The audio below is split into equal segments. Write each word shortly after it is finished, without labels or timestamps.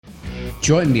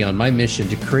Join me on my mission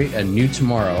to create a new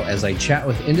tomorrow as I chat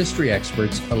with industry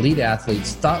experts, elite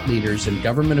athletes, thought leaders, and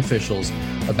government officials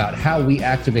about how we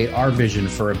activate our vision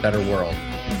for a better world.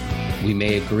 We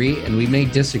may agree and we may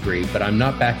disagree, but I'm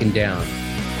not backing down.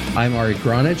 I'm Ari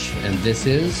Gronich, and this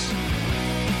is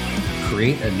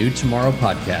Create a New Tomorrow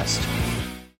podcast.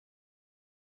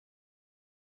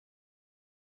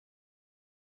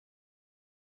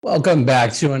 Welcome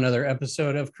back to another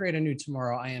episode of Create a New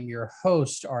Tomorrow. I am your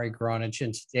host, Ari Gronich,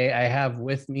 and today I have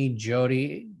with me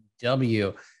Jody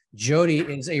W. Jody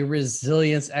is a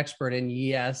resilience expert, and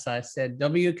yes, I said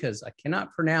W because I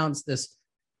cannot pronounce this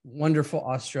wonderful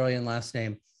Australian last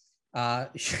name.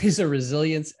 She's a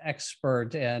resilience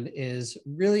expert and is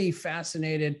really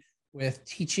fascinated with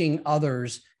teaching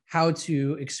others how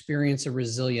to experience a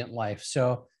resilient life.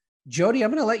 So Jody, I'm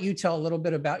going to let you tell a little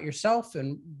bit about yourself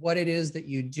and what it is that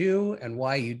you do and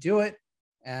why you do it.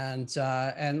 And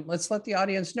let's let the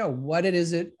audience know what it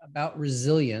is about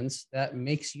resilience that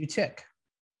makes you tick.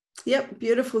 Yep,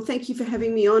 beautiful. Thank you for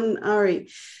having me on, Ari.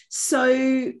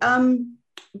 So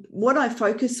what I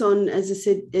focus on, as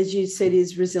you said,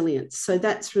 is resilience. So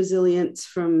that's resilience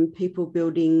from people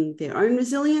building their own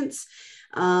resilience.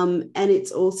 And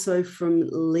it's also from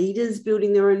leaders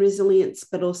building their own resilience,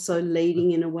 but also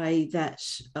leading in a way that...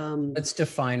 Let's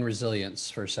define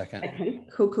resilience for a second. Okay,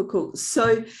 cool.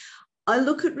 So I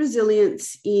look at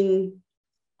resilience in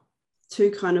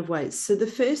two kind of ways. So the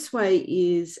first way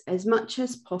is, as much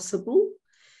as possible,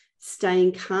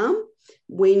 staying calm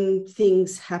when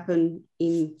things happen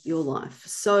in your life.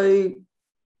 So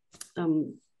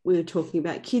we were talking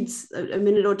about kids a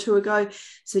minute or two ago.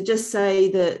 So just say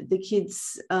that the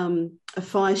kids are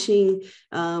fighting,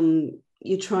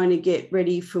 you're trying to get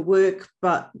ready for work,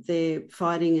 but they're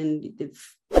fighting and they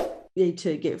need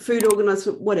to get food organised,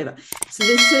 whatever. So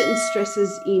there's certain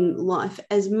stresses in life,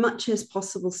 as much as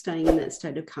possible staying in that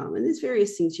state of calm. And there's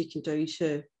various things you can do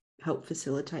to help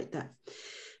facilitate that.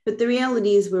 But the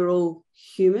reality is we're all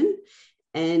human,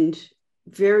 and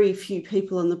very few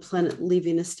people on the planet live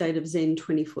in a state of Zen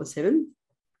 24/7.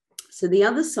 So the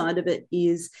other side of it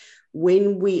is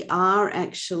when we are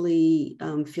actually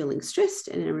feeling stressed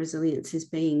and our resilience is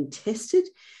being tested,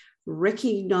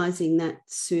 recognizing that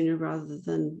sooner rather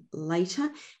than later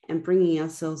and bringing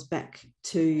ourselves back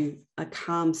to a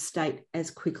calm state as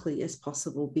quickly as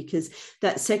possible, because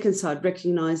that second side,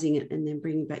 recognizing it and then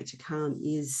bringing back to calm,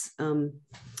 is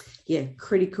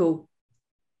critical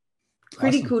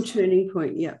Awesome. turning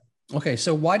point. Yeah. Okay.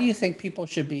 So why do you think people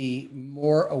should be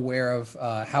more aware of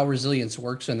how resilience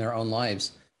works in their own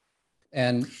lives?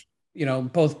 And,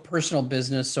 both personal,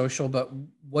 business, social, but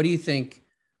why do you think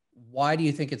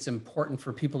it's important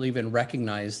for people to even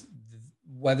recognize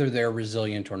whether they're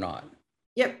resilient or not?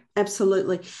 Yep,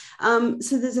 absolutely.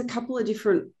 So there's a couple of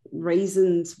different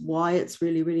reasons why it's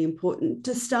really, really important.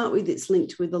 To start with, it's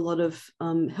linked with a lot of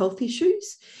health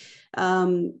issues.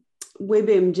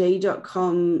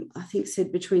 WebMD.com, I think,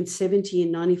 said between 70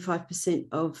 and 95%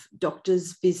 of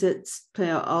doctors' visits,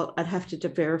 I'd have to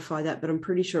verify that, but I'm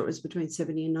pretty sure it was between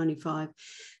 70 and 95.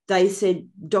 They said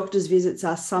doctors' visits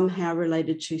are somehow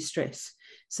related to stress.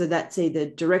 So that's either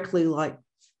directly, like,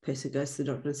 person goes to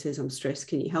the doctor and says, I'm stressed,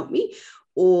 can you help me?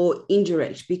 Or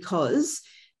indirect, because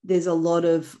there's a lot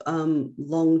of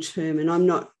long-term, and I'm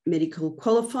not medical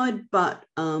qualified, but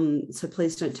so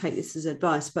please don't take this as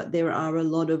advice, but there are a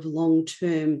lot of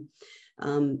long-term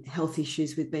health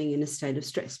issues with being in a state of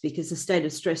stress, because a state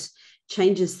of stress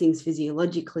changes things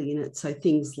physiologically in it. So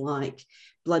things like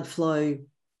blood flow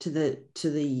to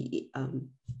the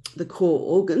core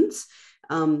organs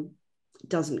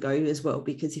doesn't go as well,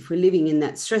 because if we're living in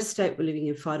that stress state, we're living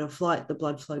in fight or flight, the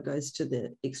blood flow goes to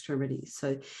the extremities.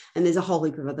 So, and there's a whole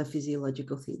heap of other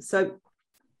physiological things. So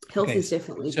health is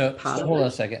definitely part of it. Hold on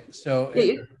a second. So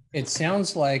it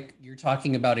sounds like you're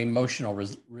talking about emotional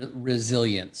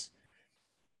resilience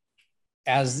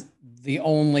as the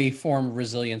only form of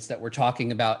resilience that we're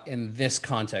talking about in this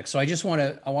context. So I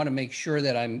want to make sure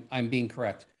that I'm being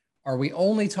correct. Are we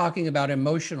only talking about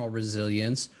emotional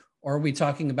resilience, or are we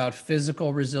talking about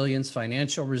physical resilience,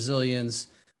 financial resilience?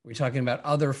 We're talking about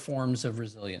other forms of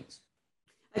resilience.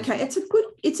 Okay,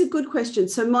 it's a good question.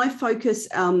 So my focus,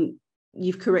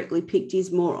 you've correctly picked,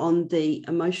 is more on the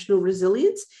emotional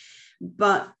resilience,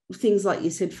 but things like you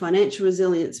said, financial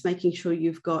resilience, making sure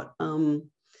you've got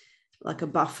like a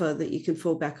buffer that you can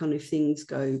fall back on if things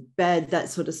go bad, that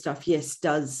sort of stuff, yes,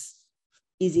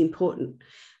 is important.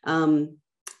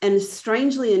 And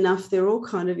strangely enough, they're all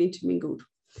kind of intermingled.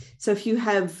 So if you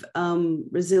have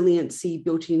resiliency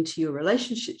built into your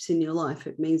relationships in your life,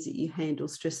 it means that you handle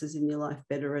stresses in your life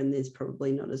better, and there's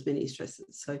probably not as many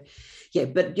stresses. So yeah,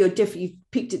 but you've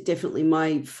picked it definitely.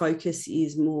 My focus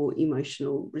is more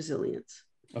emotional resilience.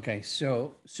 Okay,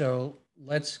 so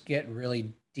let's get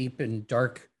really deep and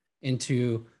dark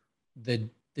into the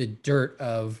dirt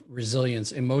of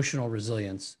resilience, emotional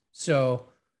resilience. So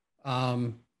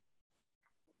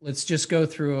let's just go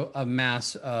through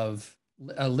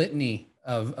a litany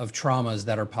of traumas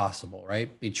that are possible,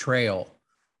 right? Betrayal,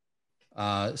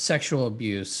 sexual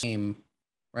abuse,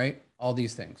 right? All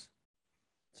these things.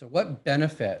 So what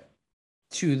benefit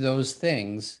to those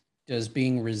things does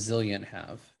being resilient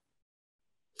have?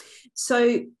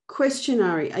 So, question,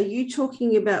 Ari, are you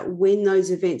talking about when those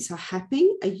events are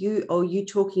happening? Are you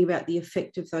talking about the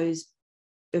effect of those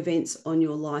events on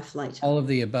your life later? All of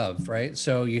the above, right?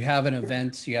 So you have an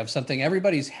event, you have something,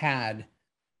 everybody's had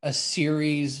a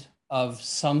series of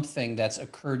something that's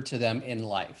occurred to them in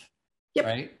life, yep.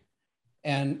 Right?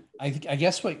 And I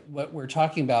guess what we're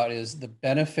talking about is the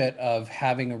benefit of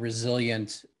having a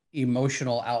resilient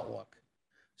emotional outlook.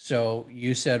 So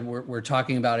you said we're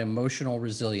talking about emotional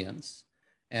resilience.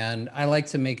 And I like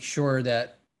to make sure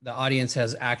that the audience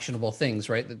has actionable things,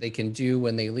 right, that they can do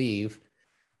when they leave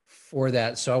for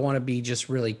that. So I want to be just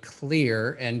really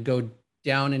clear and go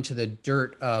down into the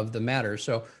dirt of the matter.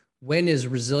 So when is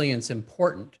resilience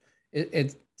important?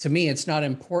 To me, it's not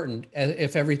important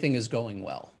if everything is going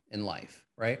well in life,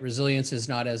 right? Resilience is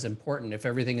not as important if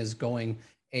everything is going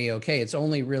a-okay. It's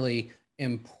only really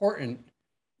important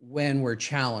when we're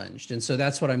challenged. And so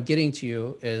that's what I'm getting to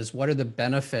you is what are the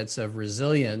benefits of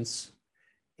resilience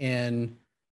in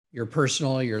your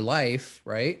personal, your life,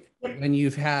 right? When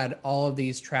you've had all of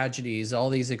these tragedies, all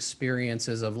these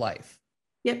experiences of life.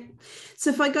 Yep.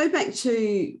 So if I go back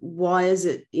to why is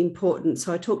it important?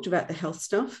 So I talked about the health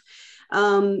stuff.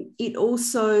 It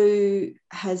also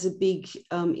has a big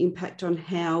impact on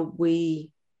how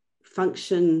we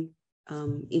function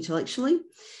intellectually.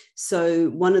 So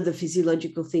one of the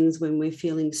physiological things when we're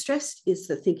feeling stressed is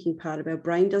the thinking part of our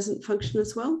brain doesn't function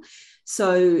as well.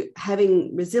 So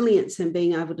having resilience and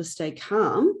being able to stay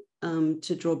calm,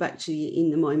 to draw back to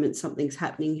in the moment something's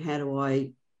happening,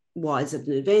 why is it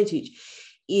an advantage,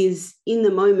 is in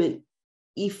the moment,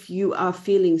 if you are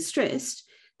feeling stressed,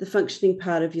 the functioning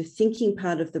part of your thinking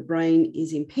part of the brain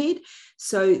is impaired.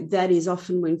 So that is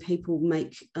often when people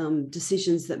make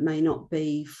decisions that may not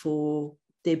be for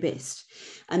their best.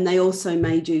 And they also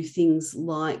may do things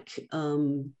like, I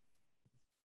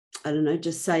don't know,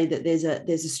 just say that there's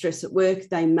a stress at work.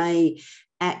 They may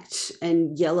act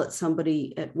and yell at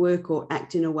somebody at work or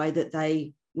act in a way that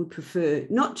they would prefer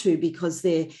not to because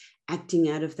they're acting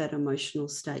out of that emotional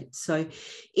state. So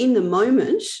in the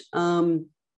moment,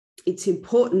 it's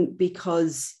important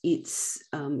because it's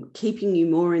keeping you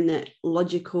more in that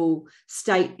logical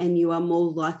state, and you are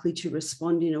more likely to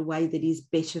respond in a way that is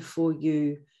better for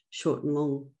you short and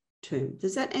long term.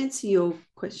 Does that answer your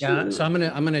question? Yeah, so I'm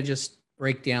gonna just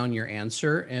break down your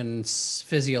answer in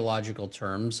physiological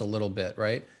terms a little bit,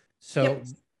 right? So yep.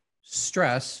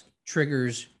 Stress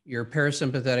triggers your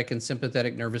parasympathetic and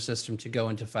sympathetic nervous system to go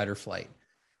into fight or flight.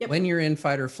 Yep. When you're in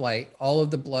fight or flight, all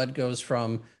of the blood goes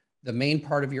from the main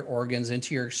part of your organs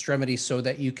into your extremities so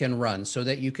that you can run, so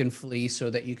that you can flee, so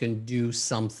that you can do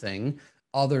something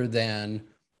other than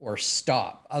or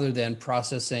stop, other than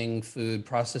processing food,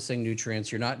 processing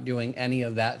nutrients. You're not doing any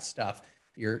of that stuff.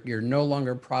 You're no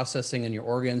longer processing in your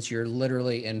organs. You're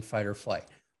literally in fight or flight.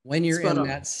 When you're in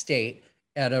that state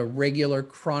at a regular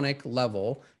chronic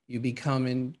level, you become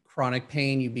in chronic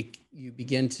pain. You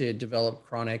begin to develop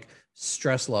chronic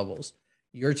stress levels.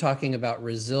 You're talking about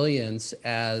resilience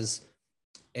as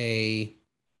a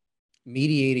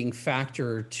mediating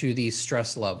factor to these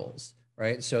stress levels,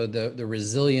 right? So the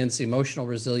resilience, emotional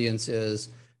resilience is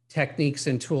techniques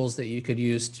and tools that you could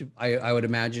use to, I would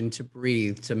imagine, to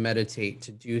breathe, to meditate,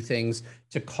 to do things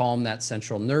to calm that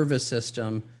central nervous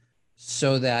system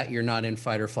so that you're not in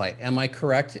fight or flight. Am I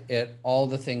correct at all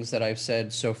the things that I've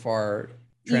said so far,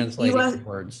 translating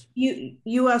words?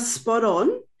 You are spot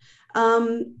on.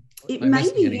 It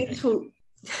may be useful.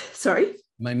 Sorry?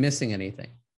 Am I missing anything?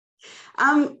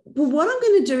 Well, what I'm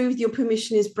going to do, with your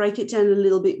permission, is break it down a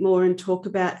little bit more and talk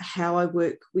about how I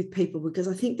work with people, because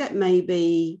I think that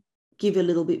maybe give a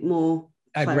little bit more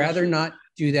clarity. I'd rather not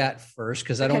do that first,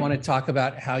 because I don't want to talk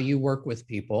about how you work with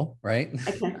people, right?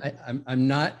 Okay. I'm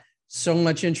not so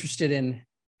much interested in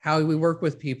how we work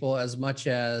with people as much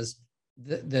as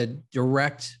the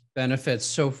direct benefits.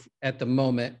 So at the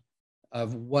moment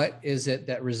of what is it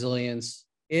that resilience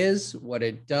is, what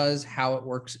it does, how it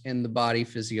works in the body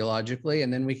physiologically.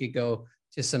 And then we could go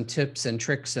to some tips and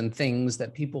tricks and things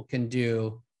that people can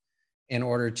do in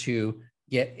order to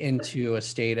get into a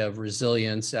state of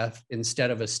resilience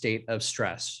instead of a state of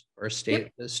stress or a state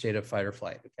of fight or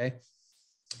flight. Okay.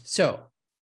 So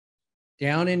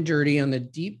down and dirty on the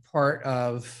deep part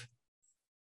of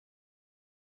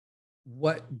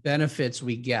what benefits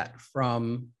we get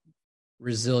from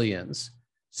resilience.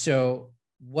 So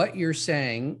what you're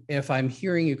saying, if I'm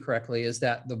hearing you correctly, is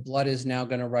that the blood is now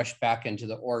going to rush back into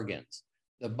the organs.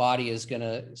 The body is going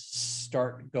to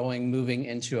start moving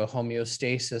into a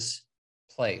homeostasis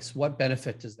place. What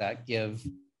benefit does that give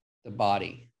the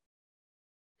body?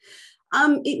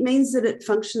 It means that it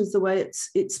functions the way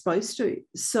it's supposed to.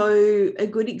 So a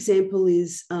good example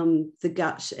is the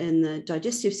gut and the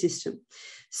digestive system.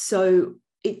 So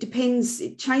it depends,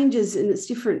 it changes, and it's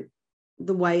different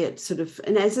the way it sort of,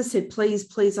 and as I said, please,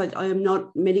 I am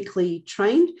not medically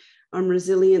trained. I'm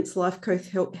resilience life coach,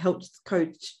 health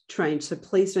coach trained. So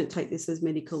please don't take this as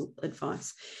medical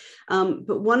advice.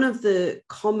 But one of the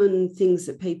common things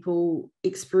that people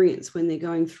experience when they're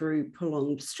going through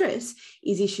prolonged stress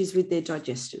is issues with their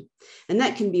digestion. And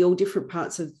that can be all different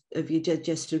parts of your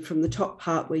digestion, from the top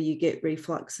part where you get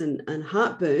reflux and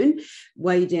heartburn,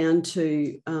 way down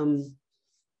to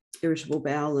irritable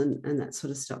bowel and that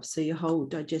sort of stuff. So your whole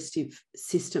digestive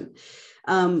system.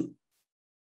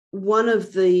 One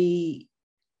of the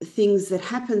things that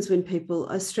happens when people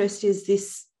are stressed is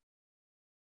this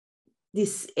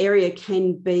area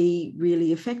can be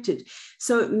really affected.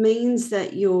 So it means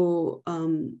that you're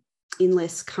in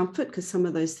less comfort, because some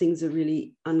of those things are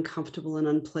really uncomfortable and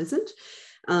unpleasant.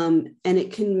 And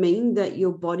it can mean that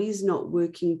your body's not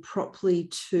working properly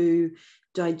to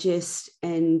digest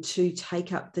and to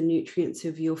take up the nutrients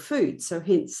of your food. So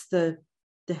hence the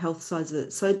health sides of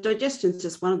it. So digestion is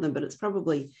just one of them, but it's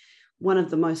probably one of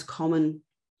the most common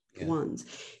ones.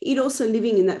 It also,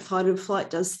 living in that fight or flight,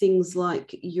 does things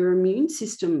like your immune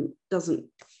system doesn't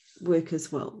work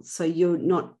as well. So you're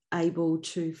not able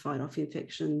to fight off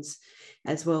infections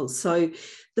as well. So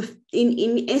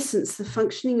in essence, the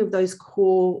functioning of those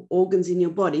core organs in your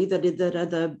body that are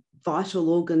the vital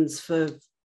organs for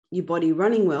your body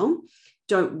running well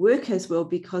don't work as well,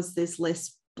 because there's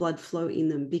less blood flow in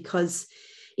them. Because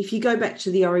if you go back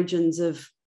to the origins of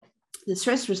the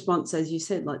stress response, as you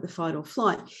said, like the fight or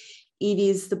flight, it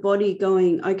is the body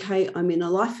going, okay, I'm in a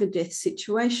life or death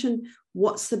situation.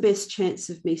 What's the best chance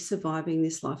of me surviving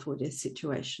this life or death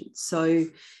situation? So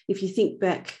if you think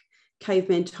back,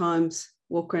 caveman times,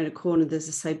 walk around a corner, there's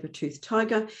a saber-toothed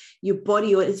tiger. Your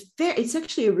body, it's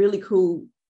actually a really cool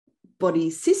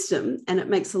body system, and it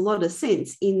makes a lot of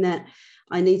sense in that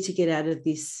I need to get out of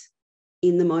this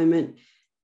in the moment.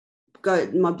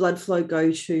 My blood flow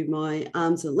go to my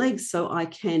arms and legs so I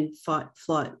can fight,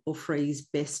 flight, or freeze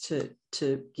best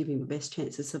to give him the best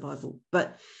chance of survival.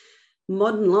 But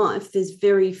modern life, there's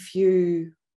very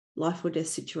few life or death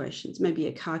situations. Maybe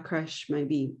a car crash,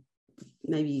 maybe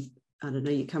I don't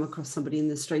know, you come across somebody in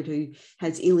the street who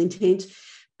has ill intent.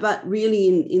 But really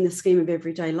in the scheme of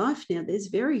everyday life now, there's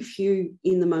very few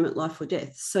in the moment life or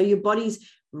death. So your body's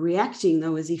reacting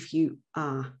though as if you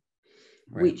are,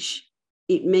 right. Which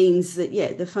it means that,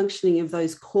 the functioning of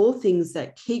those core things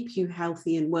that keep you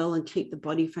healthy and well and keep the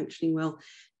body functioning well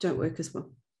don't work as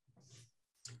well.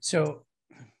 So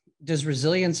does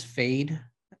resilience fade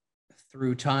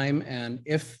through time? And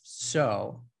if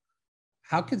so,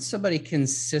 how can somebody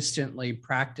consistently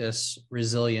practice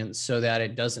resilience so that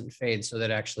it doesn't fade, so that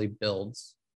it actually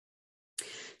builds?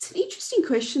 It's an interesting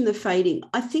question, the fading.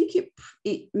 I think it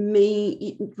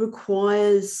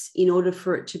requires, in order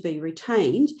for it to be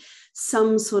retained,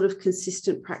 some sort of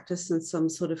consistent practice and some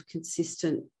sort of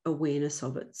consistent awareness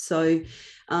of it. So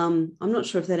I'm not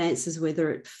sure if that answers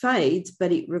whether it fades,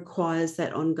 but it requires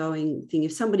that ongoing thing.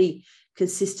 If somebody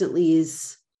consistently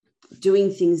is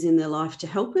doing things in their life to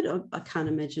help it, I can't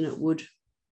imagine it would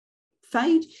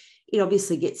fade. It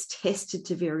obviously gets tested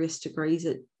to various degrees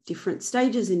at different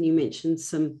stages. And you mentioned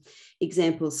some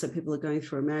examples. So people are going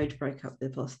through a marriage breakup,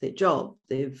 they've lost their job,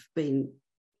 they've been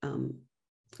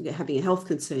having a health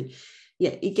concern.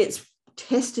 It gets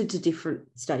tested to different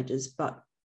stages, but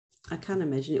I can't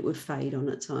imagine it would fade on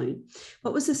its own.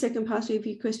 What was the second part of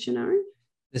your question, Ari?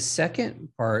 The second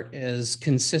part is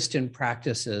consistent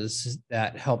practices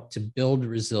that help to build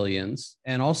resilience.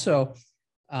 And also,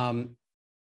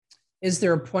 is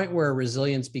there a point where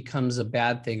resilience becomes a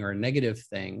bad thing or a negative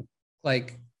thing?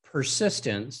 Like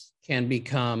persistence can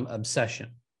become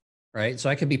obsession, right? So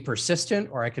I could be persistent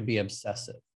or I could be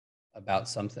obsessive about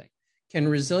something. Can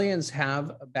resilience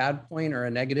have a bad point or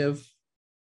a negative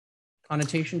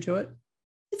connotation to it?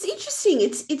 It's interesting.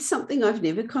 It's something I've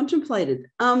never contemplated.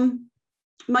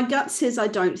 My gut says I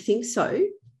don't think so,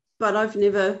 but I've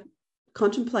never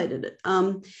contemplated it.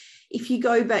 If you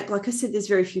go back, like I said, there's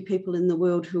very few people in the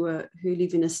world who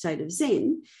live in a state of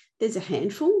Zen. There's a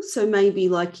handful. So maybe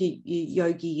like you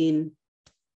yogi in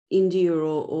India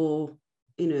or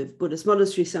in a Buddhist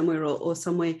monastery somewhere or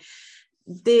somewhere,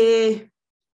 they're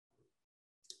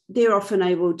often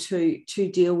able to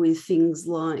deal with things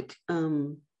like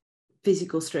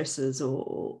physical stresses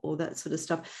or that sort of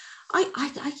stuff.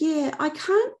 I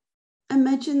can't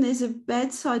imagine there's a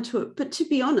bad side to it. But to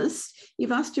be honest,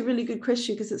 you've asked a really good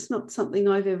question because it's not something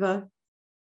I've ever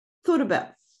thought about.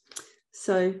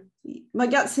 So my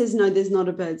gut says no, there's not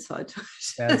a bad side to it.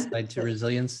 Bad side to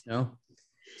resilience? No.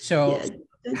 So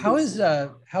Yeah, how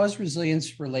is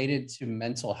resilience related to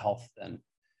mental health then?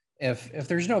 If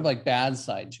there's no like bad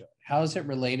side to it, how is it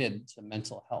related to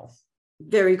mental health?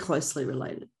 Very closely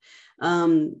related.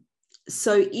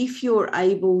 So if you're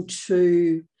able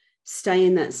to stay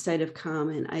in that state of calm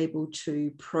and able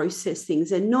to process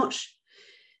things and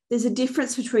there's a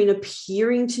difference between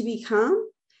appearing to be calm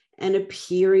and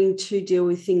appearing to deal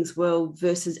with things well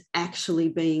versus actually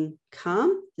being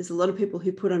calm. There's a lot of people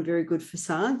who put on very good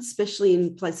facades, especially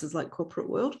in places like corporate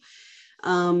world.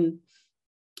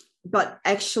 But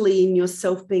actually in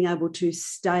yourself being able to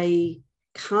stay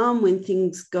calm when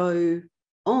things go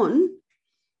on,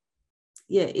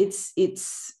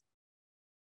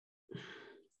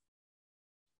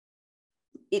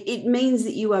 it means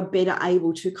that you are better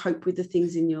able to cope with the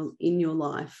things in your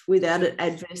life without it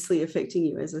adversely affecting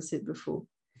you, as I said before.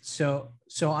 So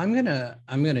I'm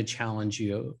gonna challenge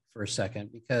you for a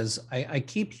second, because I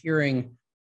keep hearing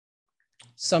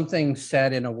something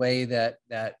said in a way that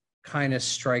kind of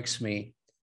strikes me.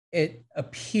 It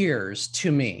appears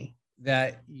to me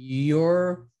that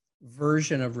your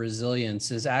version of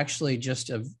resilience is actually just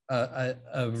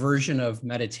a version of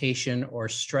meditation or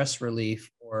stress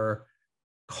relief or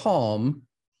calm,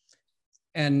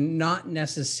 and not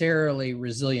necessarily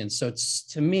resilience. So it's,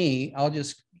 to me, I'll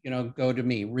just go to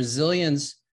me.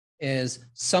 Resilience is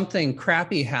something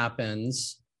crappy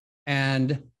happens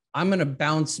and I'm going to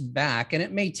bounce back, and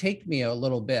it may take me a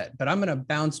little bit, but I'm going to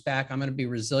bounce back. I'm going to be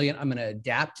resilient. I'm going to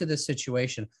adapt to the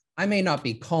situation. I may not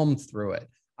be calm through it.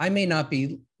 I may not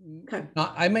be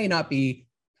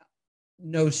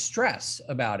no stress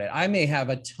about it. I may have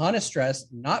a ton of stress,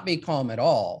 not be calm at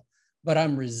all, but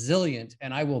I'm resilient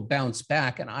and I will bounce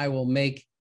back and I will make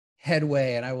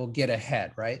headway and I will get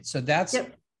ahead. Right. So that's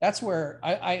where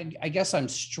I guess I'm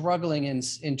struggling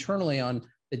internally on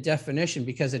the definition,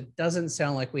 because it doesn't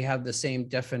sound like we have the same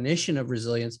definition of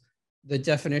resilience. The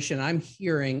definition I'm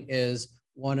hearing is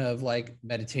one of like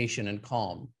meditation and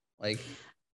calm. Like,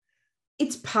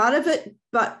 it's part of it,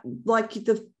 but like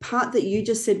the part that you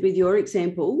just said with your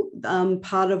example,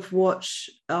 part of what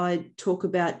I talk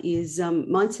about is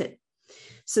mindset.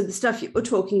 So the stuff you're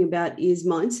talking about is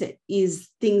mindset, is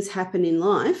things happen in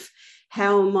life.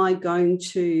 How am I going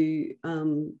to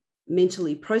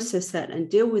mentally process that and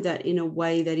deal with that in a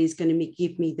way that is going to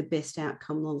give me the best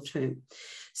outcome long term?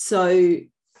 So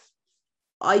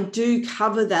I do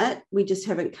cover that. We just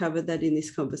haven't covered that in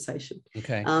this conversation.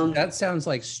 Okay. That sounds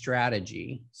like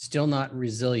strategy, still not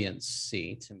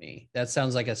resiliency to me. That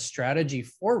sounds like a strategy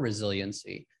for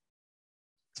resiliency.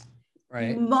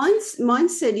 Right.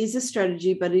 Mindset is a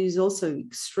strategy, but it is also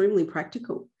extremely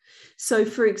practical. So,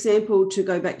 for example, to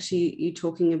go back to you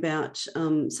talking about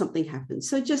something happens.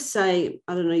 So just say,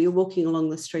 I don't know, you're walking along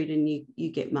the street and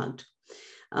you get mugged.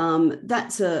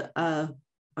 That's a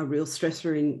real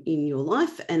stressor in your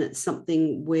life, and it's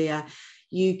something where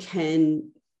you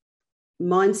can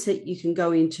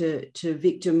go into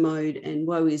victim mode and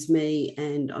woe is me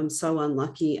and I'm so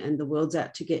unlucky and the world's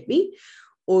out to get me.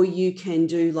 Or you can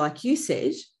do, like you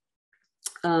said,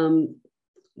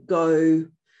 go,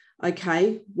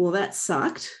 okay, well, that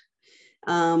sucked.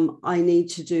 I need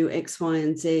to do X, Y,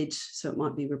 and Z. So it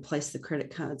might be replace the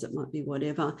credit cards, it might be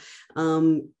whatever.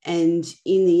 And in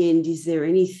the end, is there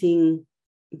anything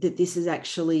that this is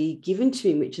actually given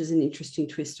to me, which is an interesting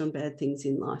twist on bad things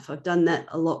in life? I've done that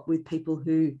a lot with people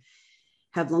who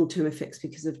have long-term effects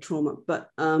because of trauma, but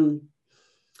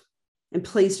and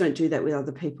please don't do that with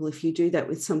other people. If you do that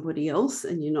with somebody else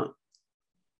and you're not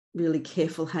really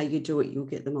careful how you do it, you'll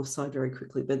get them offside very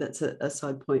quickly, but that's a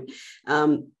side point.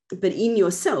 But in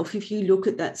yourself, if you look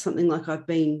at that, something like I've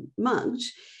been mugged,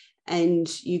 and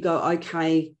you go,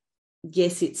 okay,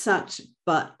 yes, it sucked,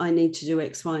 but I need to do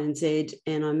X, Y, and Z,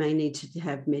 and I may need to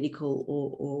have medical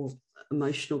or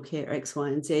emotional care, X, Y,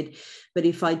 and Z. But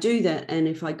if I do that, and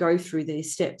if I go through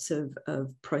these steps of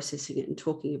processing it and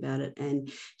talking about it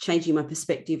and changing my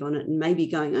perspective on it, and maybe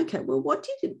going, okay, well, what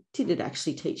did it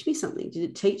actually teach me something? Did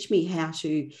it teach me how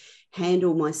to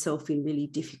handle myself in really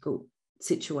difficult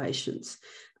situations?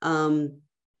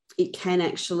 It can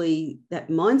actually, that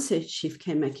mindset shift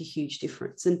can make a huge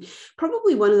difference. And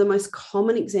probably one of the most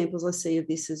common examples I see of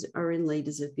this are in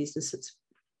leaders of businesses.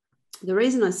 The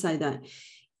reason I say that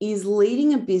is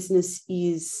leading a business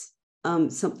is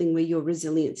something where your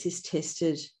resilience is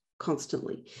tested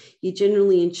constantly. You're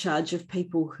generally in charge of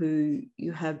people who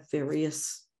you have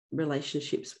various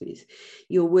relationships with.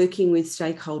 You're working with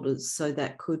stakeholders, so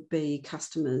that could be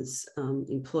customers,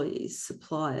 employees,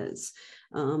 suppliers,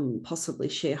 possibly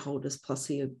shareholders,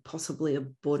 possibly a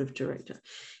board of directors.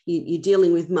 You're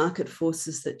dealing with market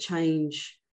forces that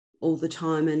change all the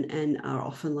time and are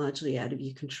often largely out of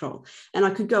your control. And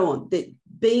I could go on, that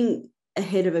being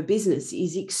ahead of a business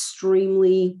is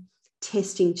extremely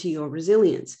testing to your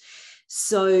resilience.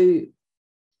 So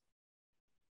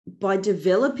by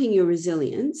developing your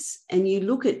resilience, and you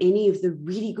look at any of the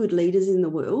really good leaders in the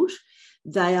world,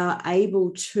 they are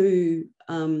able to,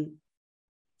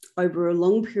 over a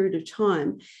long period of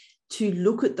time, to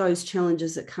look at those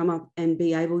challenges that come up and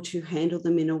be able to handle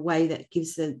them in a way that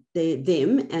gives them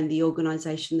and the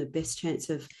organisation the best chance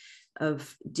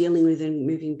of dealing with and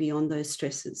moving beyond those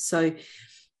stresses. So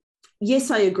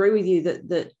yes, I agree with you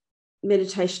that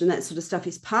meditation and that sort of stuff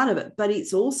is part of it, but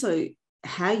it's also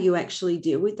how you actually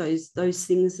deal with those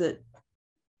things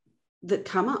that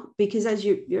come up, because as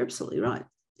you're absolutely right,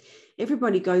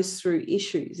 everybody goes through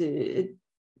issues. It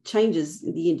changes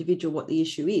the individual what the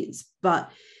issue is, but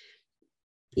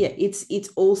yeah, it's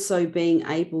also being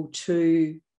able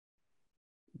to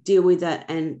deal with that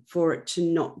and for it to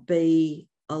not be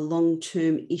a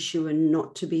long-term issue and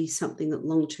not to be something that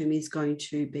long-term is going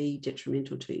to be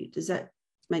detrimental to you. Does that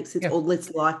make sense? Yeah. Or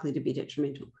less likely to be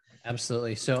detrimental?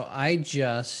 Absolutely. So I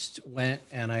just went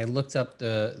and I looked up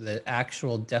the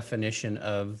actual definition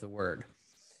of the word.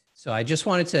 So I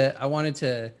wanted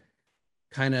to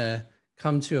kind of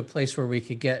come to a place where we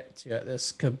could get to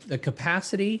this, the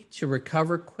capacity to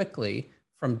recover quickly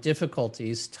from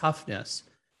difficulties, toughness,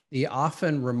 the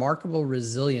often remarkable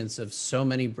resilience of so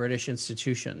many British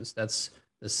institutions. That's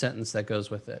the sentence that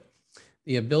goes with it.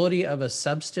 The ability of a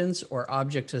substance or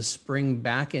object to spring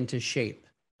back into shape,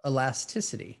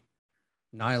 elasticity.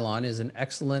 Nylon is an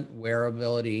excellent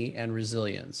wearability and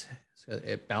resilience. So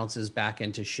it bounces back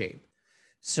into shape.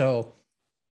 So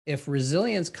if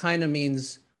resilience kind of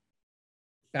means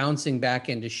bouncing back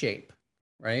into shape,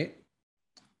 right?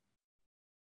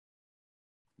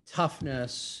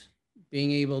 Toughness,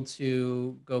 being able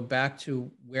to go back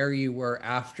to where you were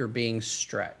after being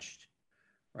stretched,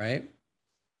 right?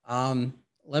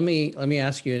 Let me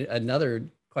ask you another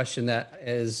question that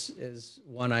is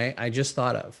one I just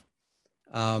thought of.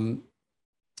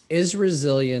 Is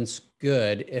resilience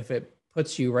good if it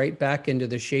puts you right back into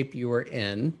the shape you were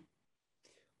in,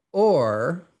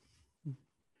 or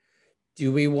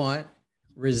do we want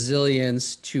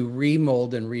resilience to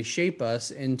remold and reshape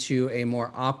us into a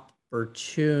more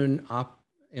opportune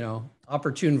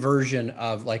version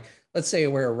of, like, let's say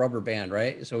we're a rubber band,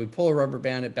 right? So we pull a rubber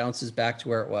band, it bounces back to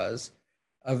where it was.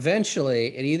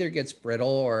 Eventually, it either gets brittle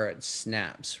or it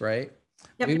snaps, right?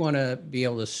 Yep. We want to be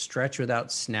able to stretch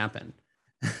without snapping,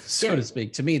 so to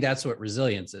speak. To me, that's what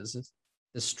resilience is. It's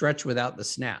the stretch without the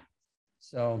snap.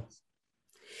 So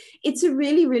it's a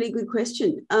really, really good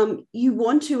question. You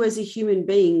want to, as a human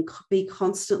being, be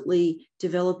constantly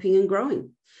developing and growing.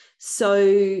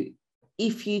 So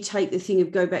if you take the thing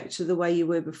of go back to the way you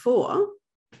were before,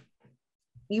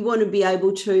 you want to be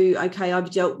able to, okay, I've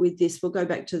dealt with this. We'll go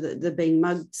back to the being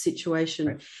mugged situation.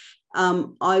 Right.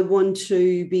 I want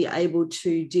to be able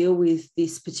to deal with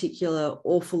this particular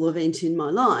awful event in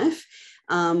my life,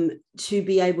 to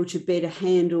be able to better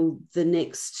handle the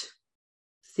next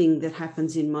thing that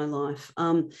happens in my life.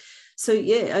 So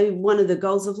yeah, one of the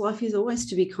goals of life is always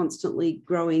to be constantly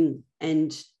growing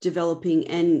and developing,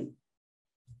 and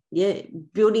yeah,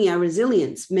 building our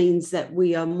resilience means that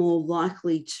we are more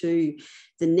likely to,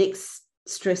 the next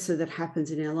stressor that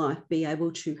happens in our life, be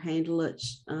able to handle it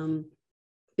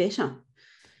better.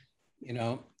 You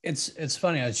know, it's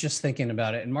funny. I was just thinking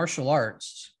about it. In martial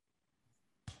arts,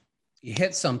 you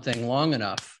hit something long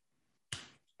enough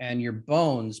and your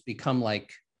bones become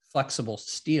like flexible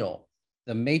steel.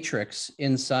 The matrix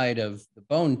inside of the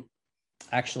bone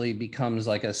actually becomes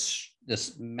like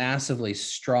this massively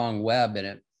strong web, and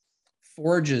it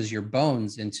forges your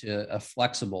bones into a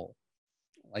flexible,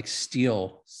 like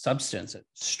steel substance. It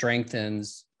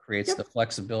strengthens, creates the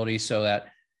flexibility so that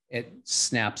it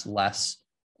snaps less,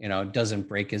 doesn't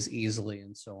break as easily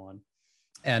and so on.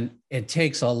 And it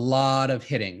takes a lot of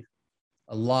hitting,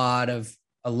 a lot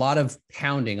of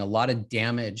pounding, a lot of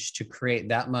damage to create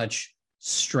that much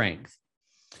strength.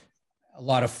 A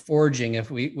lot of forging.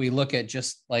 If we look at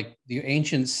just like the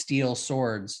ancient steel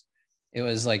swords, it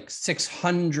was like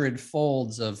 600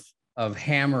 folds of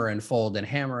hammer and fold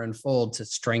to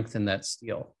strengthen that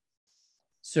steel.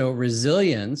 So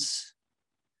resilience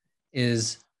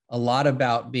is a lot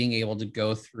about being able to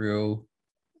go through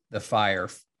the fire,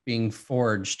 being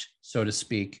forged, so to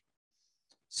speak.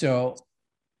 So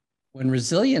when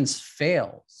resilience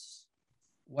fails,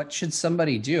 what should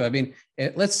somebody do? I mean,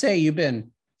 let's say you've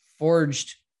been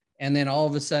forged and then all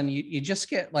of a sudden you just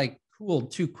get like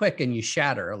cooled too quick and you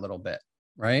shatter a little bit,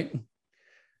 right?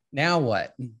 Now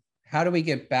what? How do we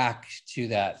get back to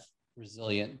that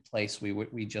resilient place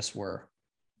we just were?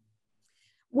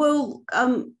 Well,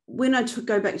 when I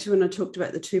go back to when I talked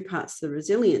about the two parts of the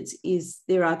resilience, is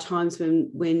there are times when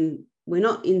we're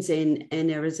not in Zen and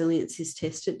our resilience is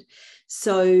tested.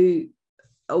 So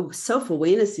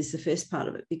self-awareness is the first part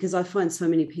of it, because I find so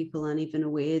many people aren't even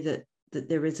aware that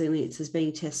their resilience is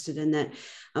being tested, and that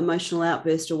emotional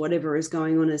outburst or whatever is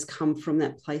going on has come from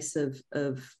that place of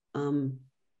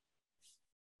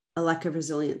a lack of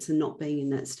resilience and not being in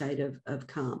that state of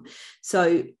calm.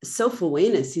 So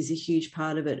self-awareness is a huge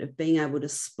part of it, of being able to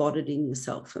spot it in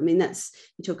yourself. I mean,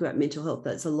 you talk about mental health,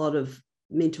 that's a lot of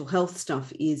mental health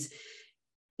stuff, is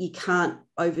you can't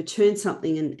overturn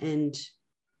something and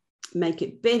make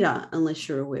it better unless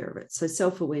you're aware of it. So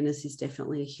self-awareness is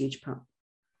definitely a huge part.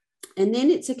 And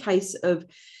then it's a case of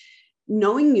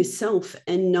knowing yourself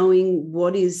and knowing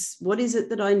what is it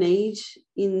that I need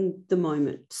in the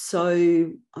moment.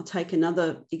 So I'll take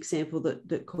another example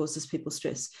that causes people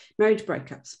stress. Marriage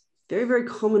breakups, very, very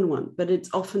common one, but it's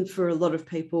often for a lot of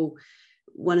people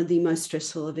one of the most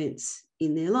stressful events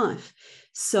in their life.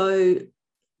 So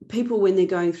people, when they're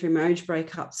going through marriage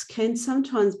breakups, can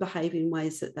sometimes behave in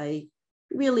ways that they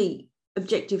really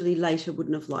objectively later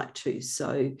wouldn't have liked to.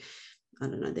 So I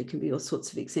don't know, there can be all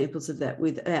sorts of examples of that,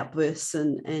 with outbursts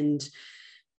and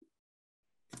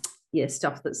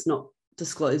stuff that's not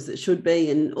disclosed that should be,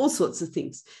 and all sorts of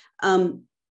things.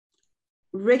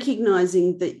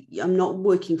 Recognizing that I'm not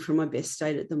working from my best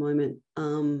state at the moment,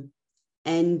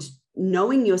 and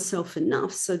knowing yourself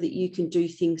enough so that you can do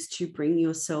things to bring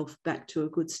yourself back to a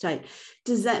good state.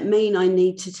 Does that mean I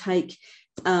need to take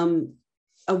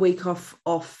a week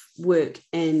off work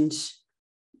and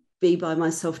be by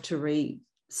myself to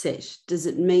reset? Does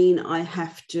it mean I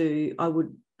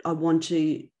want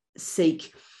to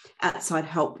seek outside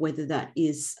help, whether that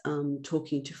is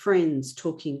talking to friends,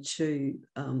 talking to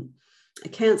a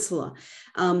counsellor,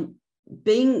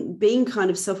 being kind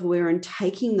of self-aware and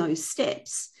taking those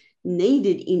steps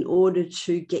needed in order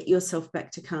to get yourself back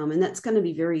to calm. And that's going to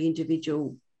be very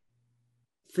individual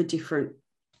for different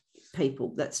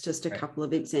people. That's just a couple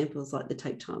of examples, like the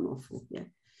take time off. Yeah.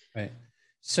 Right.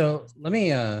 So let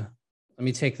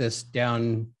me take this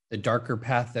down the darker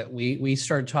path that we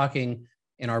started talking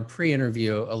in our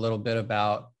pre-interview a little bit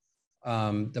about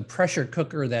the pressure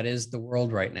cooker that is the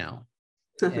world right now.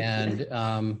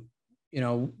 And,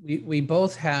 we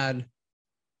both had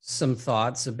some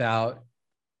thoughts about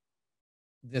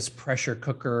this pressure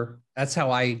cooker. That's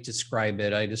how I describe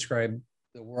it. I describe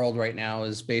the world right now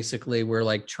as basically we're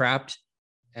like trapped,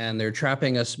 and they're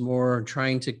trapping us more,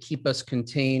 trying to keep us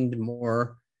contained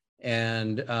more.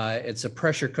 And it's a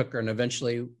pressure cooker, and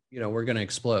eventually, we're going to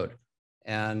explode.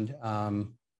 And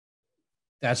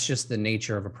that's just the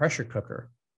nature of a pressure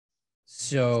cooker.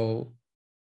 So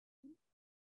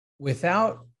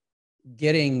without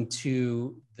getting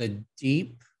to the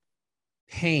deep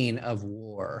pain of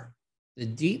war, the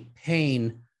deep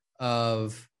pain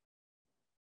of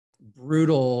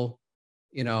brutal,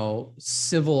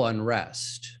 civil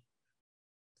unrest,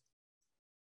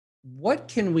 what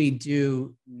can we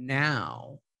do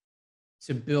now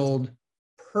to build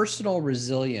personal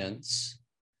resilience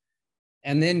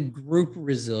and then group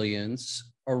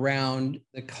resilience around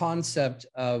the concept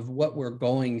of what we're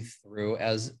going through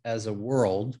as a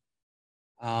world?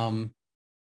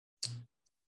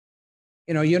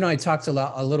 You and I talked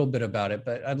a little bit about it,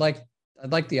 but I'd like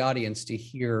the audience to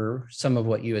hear some of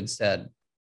what you had said.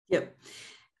 Yep.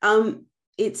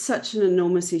 It's such an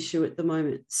enormous issue at the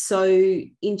moment. So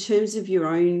in terms of your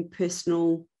own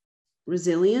personal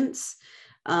resilience,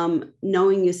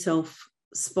 knowing yourself,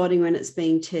 spotting when it's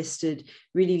being tested,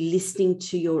 really listening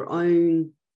to your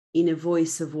own inner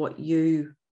voice of what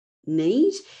you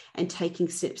need and taking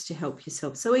steps to help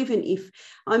yourself. So even if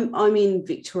I'm in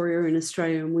Victoria in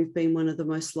Australia, and we've been one of the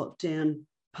most locked down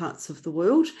parts of the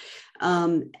world.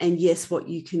 And yes, what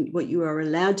you are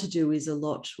allowed to do is a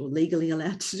lot, or legally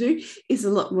allowed to do, is a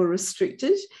lot more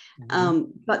restricted.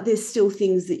 But there's still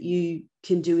things that you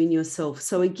can do in yourself.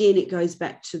 So again, it goes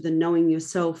back to the knowing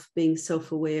yourself, being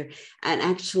self-aware, and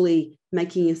actually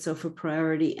making yourself a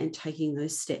priority and taking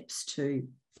those steps to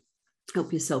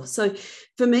help yourself. So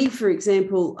for me, for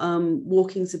example,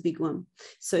 walking's a big one.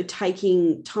 So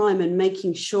taking time and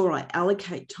making sure I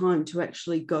allocate time to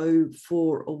actually go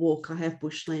for a walk. I have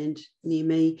bushland near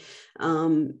me,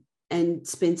 and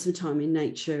spend some time in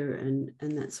nature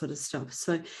and that sort of stuff.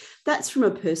 So that's from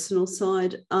a personal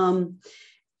side. And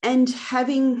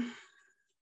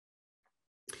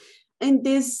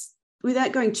there's,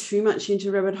 without going too much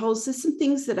into rabbit holes, there's some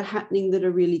things that are happening that are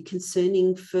really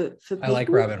concerning for people. I like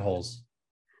rabbit holes.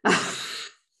 I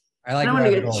don't want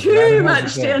to go too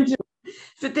much down to it,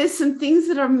 but there's some things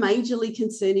that are majorly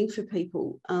concerning for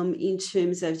people in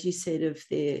terms, as you said, of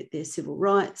their civil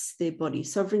rights, their body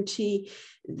sovereignty,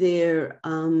 their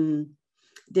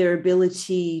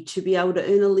ability to be able to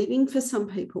earn a living for some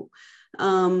people.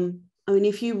 I mean,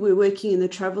 if you were working in the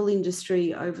travel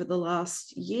industry over the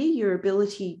last year, your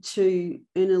ability to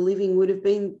earn a living would have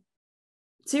been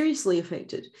seriously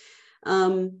affected.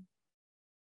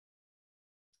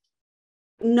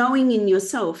 Knowing in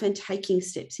yourself and taking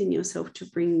steps in yourself to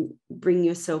bring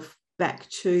yourself back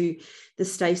to the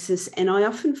stasis. And I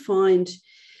often find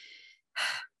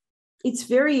it's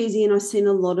very easy, and I've seen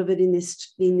a lot of it in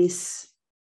this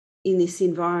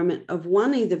environment of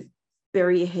one, either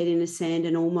bury your head in the sand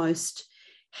and almost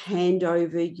hand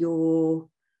over your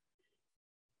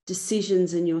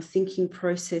decisions and your thinking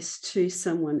process to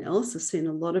someone else. I've seen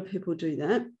a lot of people do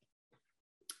that.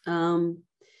 I'm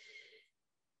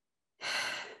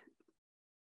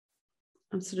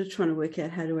sort of trying to work out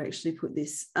how to actually put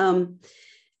this.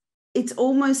 It's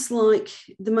almost like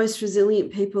the most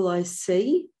resilient people I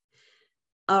see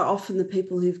are often the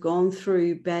people who've gone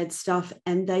through bad stuff,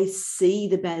 and they see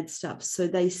the bad stuff. So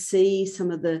they see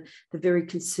some of the very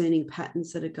concerning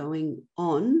patterns that are going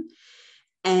on,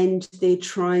 and they're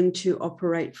trying to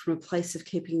operate from a place of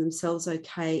keeping themselves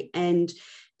okay, and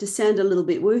to sound a little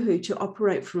bit woohoo, to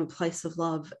operate from a place of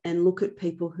love and look at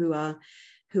people who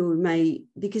may,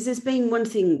 because there's been one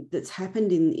thing that's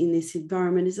happened in this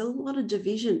environment is a lot of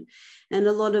division, and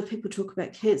a lot of people talk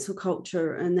about cancel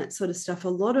culture and that sort of stuff, a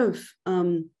lot of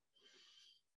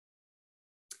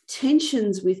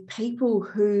tensions with people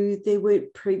who there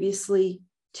weren't previously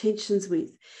tensions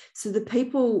with. So the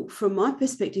people, from my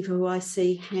perspective, who I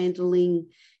see handling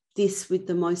this with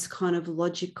the most kind of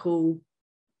logical,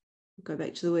 go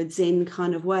back to the word Zen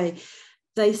kind of way,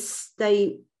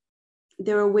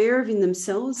 they're aware of in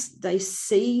themselves, they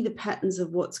see the patterns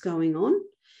of what's going on,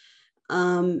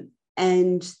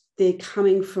 and they're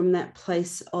coming from that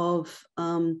place of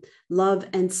love,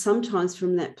 and sometimes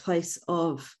from that place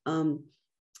of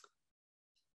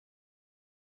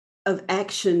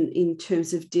action in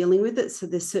terms of dealing with it. So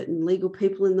there's certain legal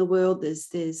people in the world,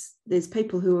 there's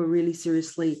people who are really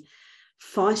seriously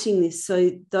fighting this.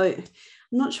 So though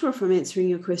I'm not sure if I'm answering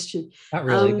your question. Not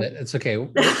really, but it's okay.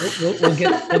 We'll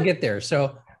get there.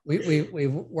 So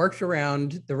we've worked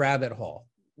around the rabbit hole.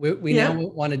 We now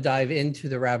want to dive into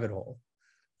the rabbit hole.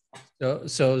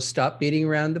 So stop beating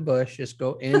around the bush. Just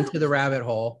go into the rabbit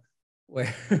hole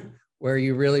where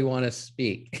you really want to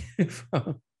speak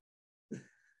from.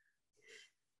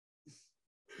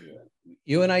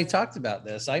 You and I talked about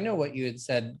this. I know what you had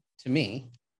said to me.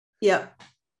 Yeah.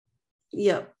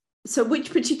 So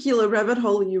which particular rabbit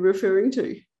hole are you referring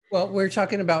to? Well, we're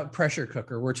talking about pressure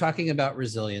cooker. We're talking about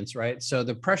resilience, right? So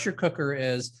the pressure cooker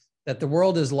is that the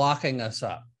world is locking us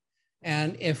up.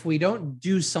 And if we don't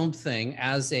do something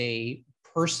as a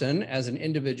person, as an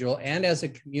individual, and as a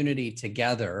community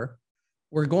together,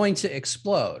 we're going to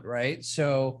explode, right?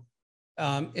 So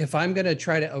if I'm going to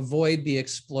try to avoid the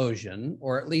explosion,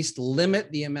 or at least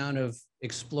limit the amount of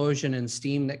explosion and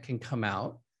steam that can come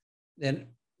out, then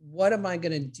what am I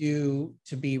going to do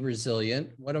to be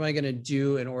resilient? What am I going to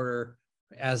do in order,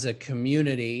 as a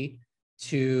community,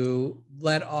 to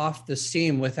let off the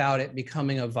steam without it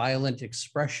becoming a violent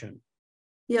expression?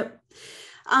 Yep.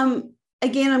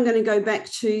 Again, I'm going to go back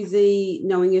to the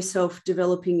knowing yourself,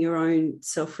 developing your own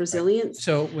self-resilience. Right.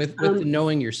 So with the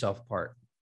knowing yourself part.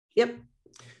 Yep.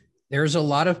 There's a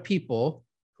lot of people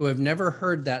who have never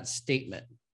heard that statement.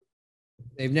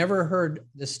 They've never heard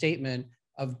the statement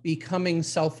of becoming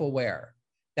self-aware.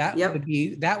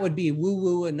 That would be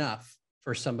woo-woo enough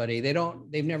for somebody.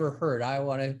 They've never heard,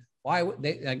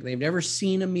 they've never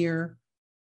seen a mirror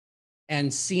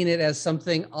and seen it as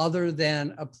something other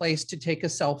than a place to take a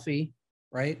selfie,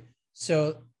 right?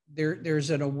 So there's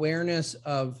an awareness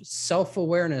of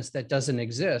self-awareness that doesn't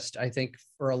exist, I think,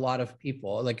 for a lot of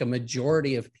people. Like a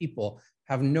majority of people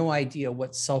have no idea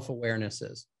what self-awareness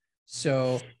is.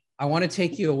 So I want to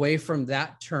take you away from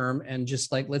that term and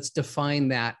just like, let's define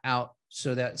that out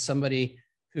so that somebody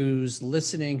who's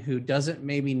listening, who doesn't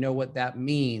maybe know what that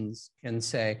means, can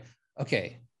say,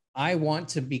 okay, I want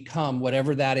to become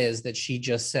whatever that is that she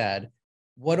just said.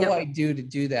 What do I do to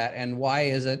do that? And why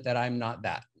is it that I'm not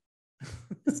that?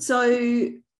 So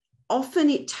often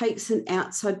it takes an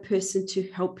outside person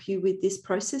to help you with this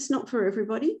process, not for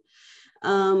everybody.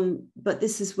 But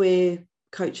this is where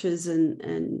coaches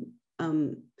and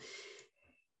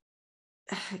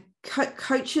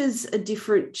coaches are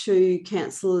different to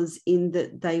counselors in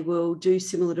that they will do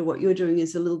similar to what you're doing,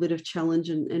 is a little bit of challenge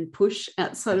and push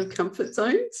outside of comfort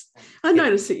zones. I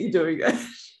notice that you're doing that.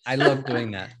 I love doing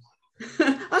that.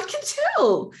 I can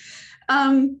tell.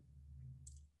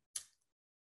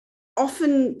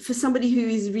 Often for somebody who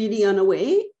is really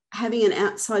unaware, having an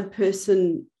outside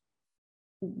person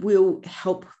will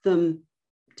help them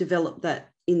develop that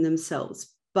in themselves.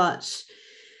 But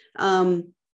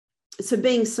so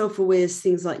being self-aware is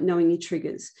things like knowing your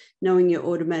triggers, knowing your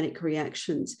automatic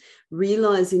reactions,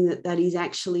 realizing that that is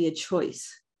actually a choice.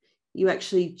 You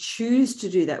actually choose to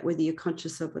do that, whether you're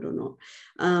conscious of it or not.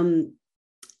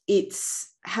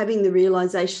 It's having the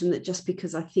realization that just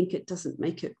because I think it doesn't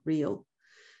make it real.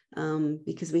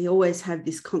 Because we always have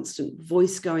this constant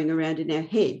voice going around in our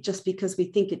head. Just because we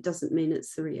think it doesn't mean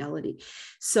it's the reality.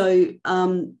 So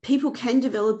people can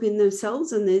develop in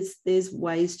themselves, and there's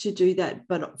ways to do that.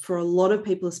 But for a lot of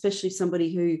people, especially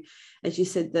somebody who, as you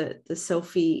said, the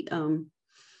selfie,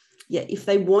 if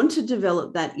they want to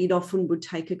develop that, it often would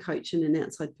take a coach and an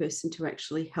outside person to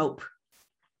actually help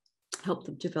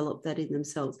them develop that in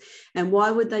themselves. And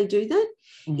why would they do that?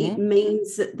 Mm-hmm. It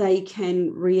means that they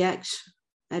can react.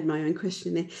 Add my own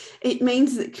question there. It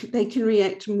means that they can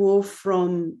react more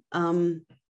from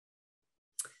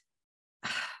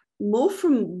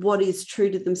what is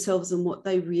true to themselves and what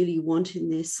they really want in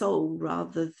their soul,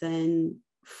 rather than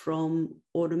from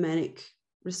automatic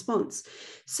response.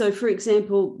 So, for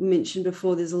example, mentioned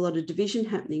before, there's a lot of division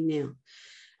happening now.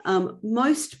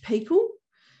 Most people,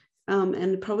 and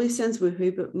it probably sounds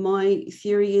woohoo, but my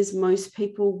theory is most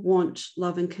people want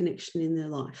love and connection in their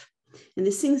life. And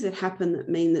there's things that happen that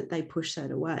mean that they push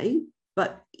that away.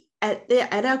 But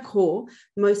at our core,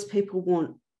 most people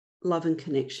want love and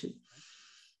connection.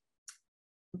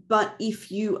 But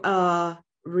if you are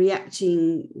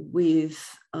reacting with,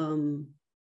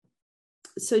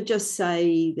 so just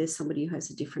say there's somebody who has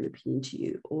a different opinion to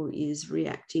you, or is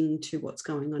reacting to what's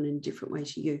going on in a different way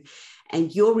to you,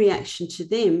 and your reaction to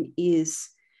them is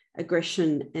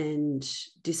aggression and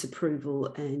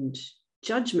disapproval and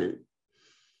judgment.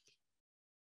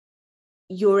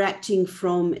 You're acting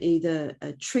from either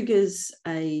triggers,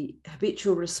 a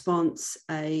habitual response,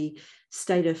 a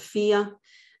state of fear.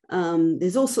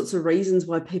 There's all sorts of reasons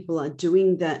why people are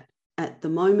doing that at the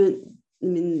moment. I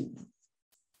mean,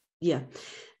 yeah.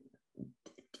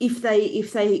 If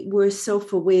they were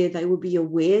self-aware, they would be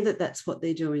aware that that's what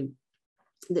they're doing,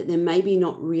 that they're maybe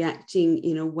not reacting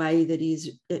in a way that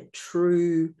is at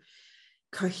true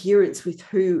coherence with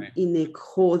who in their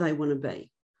core they want to be.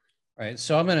 Right.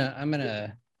 So I'm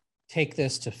gonna take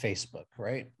this to Facebook,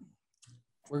 right?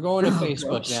 We're going to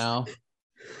Facebook now.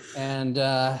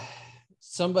 And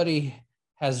somebody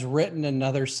has written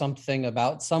another something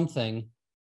about something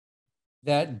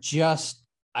that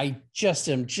I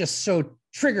am just so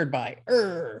triggered by.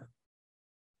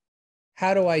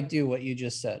 How do I do what you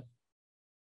just said?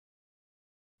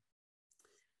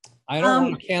 I don't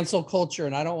want to cancel culture,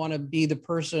 and I don't want to be the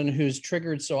person who's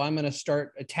triggered. So I'm going to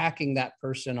start attacking that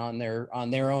person on their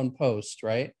own post,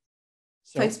 right?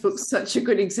 So Facebook's such a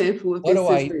good example of what do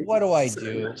I do? What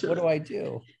do I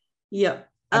do? Yeah.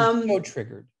 I'm so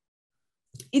triggered.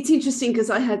 It's interesting because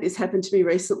I had this happen to me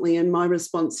recently, and my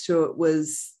response to it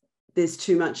was, there's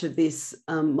too much of this.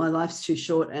 My life's too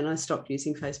short, and I stopped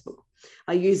using Facebook.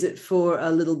 I use it for a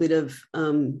little bit of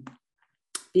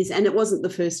and it wasn't the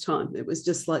first time. It was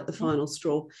just like the final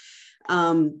straw.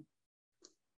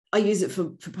 I use it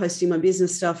for posting my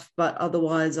business stuff, but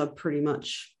otherwise I pretty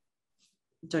much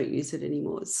don't use it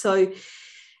anymore. So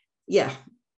yeah,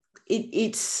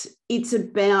 it's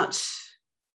about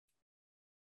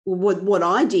what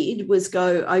I did was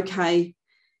go, okay,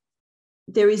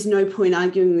 there is no point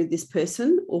arguing with this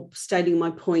person or stating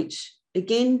my point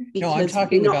again. No,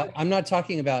 I'm not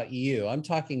talking about you. I'm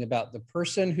talking about the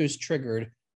person who's triggered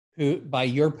by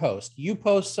your post. You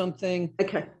post something.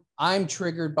 Okay. I'm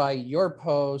triggered by your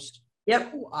post.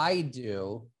 Yep. What do I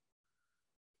do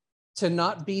to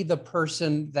not be the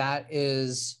person that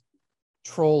is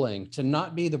trolling, to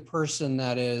not be the person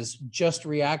that is just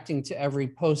reacting to every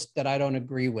post that I don't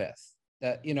agree with,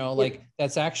 that, you know, like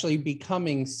that's actually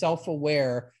becoming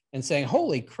self-aware and saying,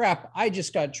 holy crap, I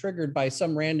just got triggered by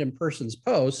some random person's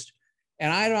post.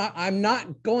 And I'm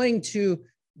not going to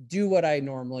do what I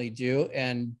normally do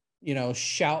and, you know,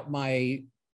 shout my,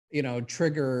 you know,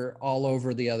 trigger all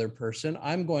over the other person.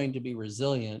 I'm going to be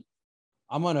resilient.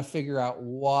 I'm going to figure out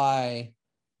why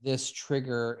this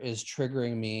trigger is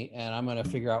triggering me, and I'm going to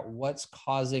figure out what's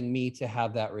causing me to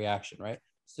have that reaction, right?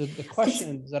 So the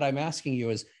question that I'm asking you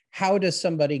is, how does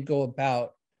somebody go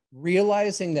about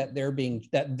realizing that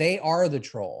that they are the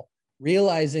troll,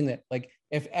 realizing that, like,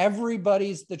 if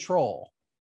everybody's the troll,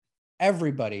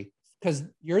 everybody, because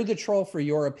you're the troll for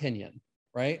your opinion,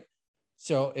 right?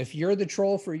 So if you're the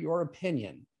troll for your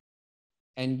opinion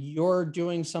and you're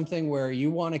doing something where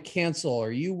you want to cancel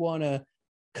or you want to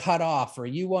cut off or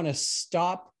you want to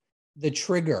stop the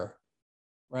trigger,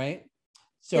 right?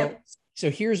 So so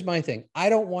here's my thing. I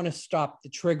don't want to stop the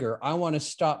trigger. I want to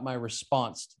stop my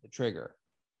response to the trigger.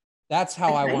 That's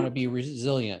how I want to be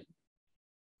resilient,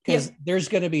 because there's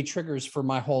going to be triggers for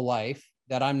my whole life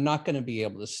that I'm not going to be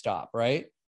able to stop, right?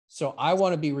 So I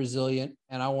want to be resilient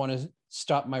and I want to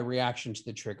stop my reaction to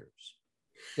the triggers.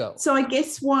 Go. So I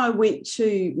guess why I went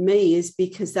to me is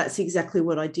because that's exactly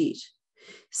what I did.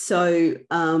 So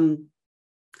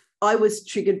I was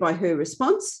triggered by her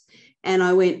response and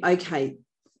I went, okay,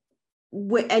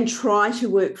 and try to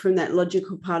work from that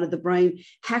logical part of the brain.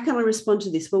 How can I respond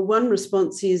to this? Well, one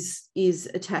response is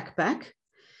attack back.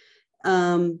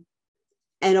 And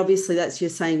obviously that's you're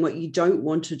saying what you don't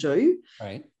want to do.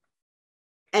 Right.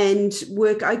 And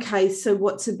work, okay, so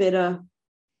what's a better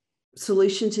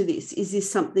solution to this? Is this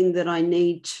something that I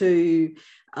need to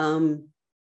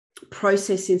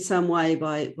process in some way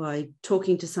by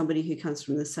talking to somebody who comes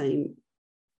from the same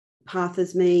path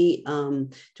as me?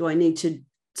 Do I need to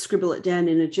scribble it down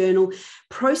in a journal?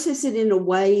 Process it in a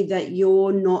way that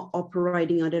you're not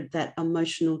operating out of that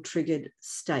emotional triggered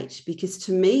state, because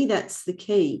to me that's the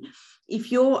key. If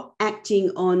you're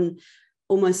acting on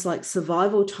almost like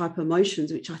survival type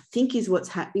emotions, which I think is what's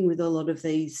happening with a lot of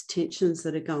these tensions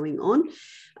that are going on,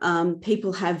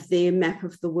 people have their map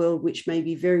of the world, which may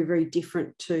be very, very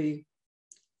different to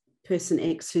person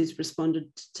X who's responded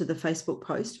to the Facebook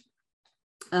post.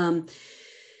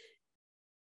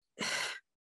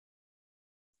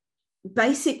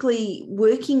 Basically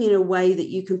working in a way that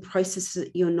you can process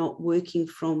that you're not working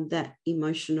from that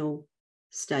emotional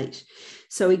state.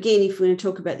 So again, if we're going to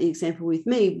talk about the example with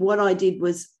me, what I did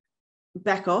was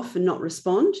back off and not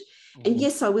respond. And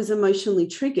yes, I was emotionally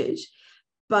triggered,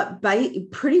 but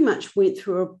pretty much went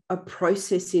through a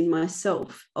process in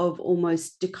myself of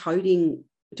almost decoding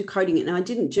it. Now, I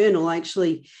didn't journal. I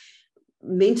actually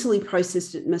mentally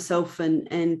processed it myself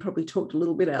and probably talked a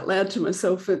little bit out loud to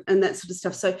myself and that sort of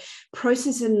stuff. So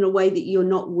process it in a way that you're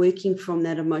not working from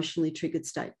that emotionally triggered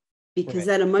state, because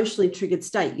that emotionally triggered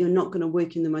state, you're not going to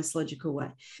work in the most logical way.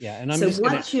 Yeah. And I'm just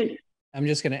going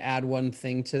to add one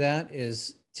thing to that,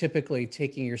 is typically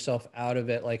taking yourself out of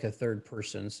it like a third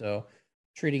person. So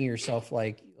treating yourself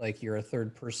like you're a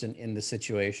third person in the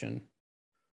situation.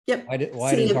 Yep.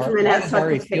 Why does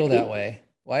Ari feel that way?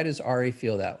 Why does Ari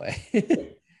feel that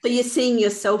way? So you're seeing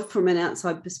yourself from an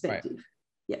outside perspective.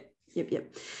 Right.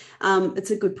 Yep.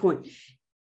 It's a good point.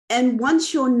 And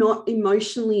once you're not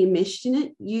emotionally enmeshed in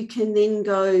it, you can then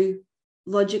go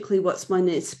logically, what's my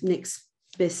next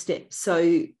best step?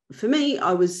 So for me,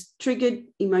 I was triggered,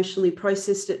 emotionally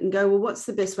processed it and go, well, what's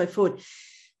the best way forward?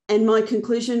 And my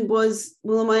conclusion was,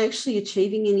 well, am I actually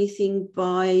achieving anything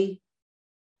by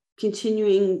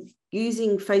continuing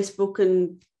using Facebook?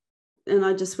 And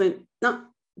I just went, no.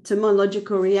 So my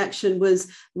logical reaction was,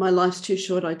 my life's too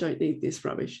short, I don't need this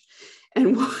rubbish,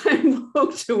 and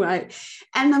walked away.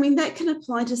 And I mean, that can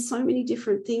apply to so many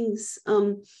different things.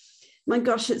 My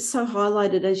gosh, it's so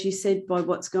highlighted, as you said, by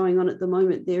what's going on at the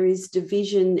moment. There is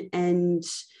division and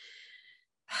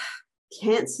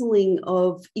cancelling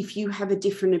of, if you have a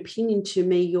different opinion to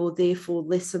me, you're therefore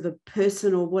less of a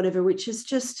person or whatever, which is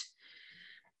just,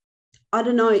 I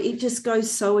don't know, it just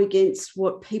goes so against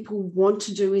what people want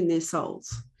to do in their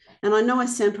souls. And I know I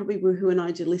sound probably woohoo and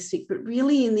idealistic, but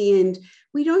really in the end,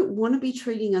 we don't want to be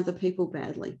treating other people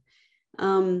badly.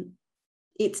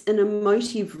 It's an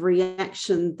emotive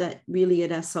reaction that really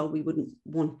at our soul we wouldn't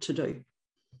want to do.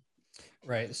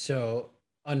 Right. So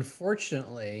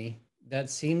unfortunately, that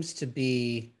seems to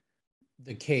be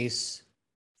the case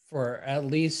for at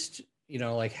least, you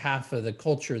know, like half of the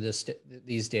culture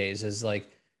these days,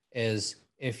 is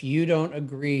if you don't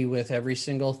agree with every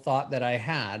single thought that I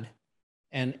had,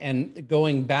 and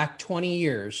going back 20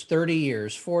 years, 30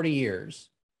 years, 40 years,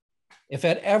 if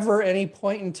at ever any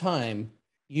point in time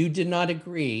you did not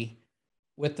agree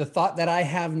with the thought that I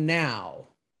have now,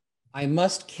 I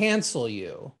must cancel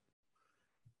you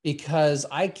because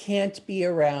I can't be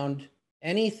around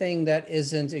anything that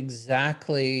isn't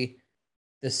exactly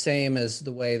the same as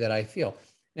the way that I feel.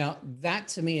 Now, that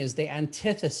to me is the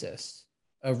antithesis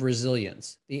of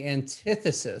resilience, the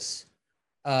antithesis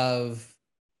of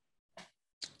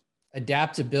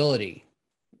adaptability,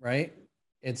 right?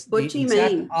 It's the What do you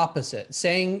exact mean? opposite,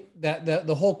 saying that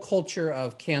the whole culture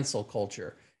of cancel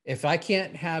culture, if I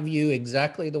can't have you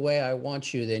exactly the way I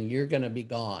want you, then you're going to be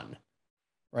gone,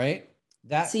 right? So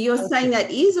That you're saying culture,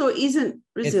 that is or isn't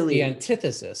it's the resilient?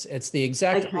 antithesis. It's the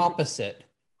exact Okay. opposite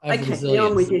of Okay. Now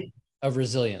I'm with resilience, you. of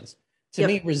resilience. To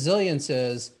me, Yep. resilience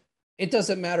is it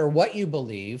doesn't matter what you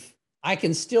believe. I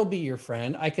can still be your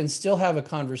friend. I can still have a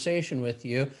conversation with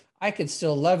you. I can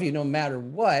still love you no matter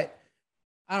what.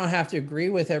 I don't have to agree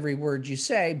with every word you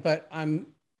say, but I'm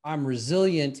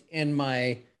resilient in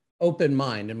my open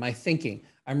mind and my thinking.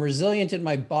 I'm resilient in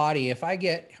my body. If I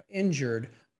get injured,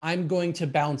 I'm going to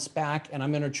bounce back and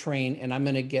I'm going to train and I'm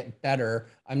going to get better.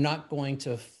 I'm not going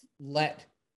to let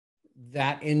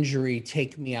that injury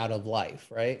take me out of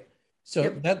life, right? So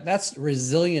Yep. that's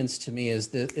resilience to me is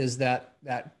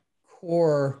that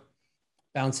core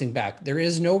bouncing back. There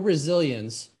is no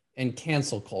resilience in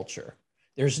cancel culture.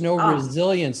 There's no Ah,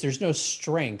 resilience. There's no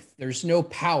strength. There's no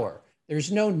power.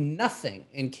 There's no nothing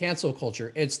in cancel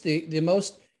culture. It's the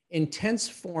most intense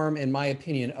form, in my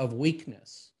opinion, of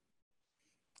weakness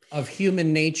of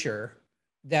human nature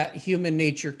that human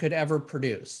nature could ever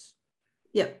produce.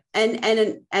 yep.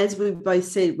 And as we both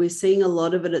said, we're seeing a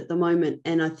lot of it at the moment,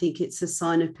 and I think it's a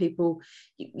sign of people.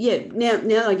 Yeah.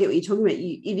 Now I get what you're talking about.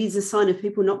 It is a sign of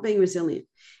people not being resilient,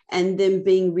 and them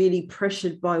being really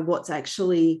pressured by what's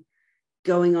actually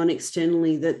going on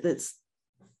externally. That's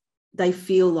they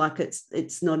feel like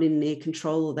it's not in their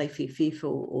control, or they feel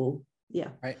fearful, or yeah.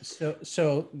 Right.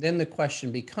 So then the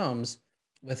question becomes,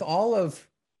 with all of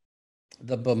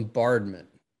the bombardment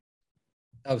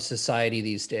of society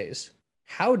these days,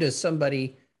 how does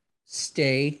somebody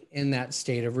stay in that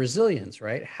state of resilience,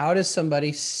 right? How does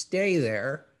somebody stay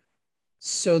there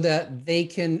so that they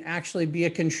can actually be a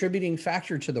contributing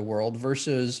factor to the world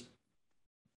versus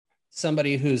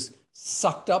somebody who's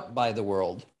sucked up by the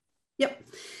world? Yep.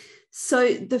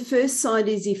 So the first side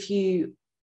is if you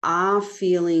are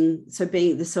feeling, so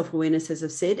being the self-awareness, as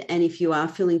I've said, and if you are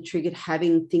feeling triggered,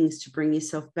 having things to bring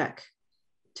yourself back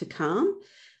to calm.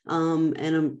 And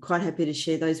I'm quite happy to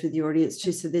share those with your audience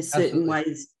too. So there's certain Absolutely.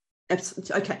 ways.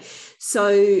 Absolutely. Okay.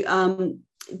 So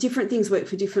different things work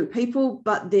for different people,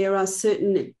 but there are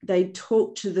certain, they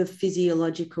talk to the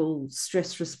physiological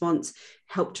stress response,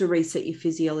 help to reset your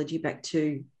physiology back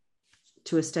to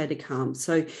a state of calm.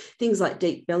 So things like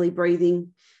deep belly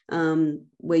breathing,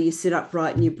 where you sit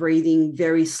upright and you're breathing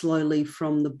very slowly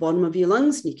from the bottom of your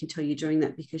lungs. And you can tell you're doing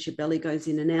that because your belly goes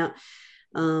in and out.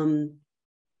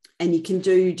 And you can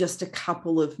do just a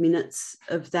couple of minutes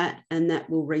of that, and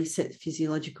that will reset the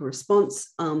physiological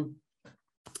response.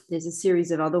 There's a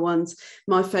series of other ones.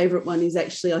 My favorite one is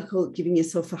actually, I call it giving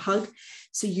yourself a hug.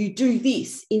 So you do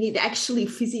this and it actually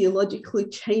physiologically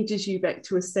changes you back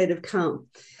to a state of calm.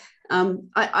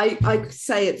 I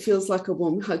say it feels like a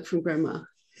warm hug from grandma.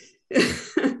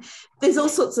 There's all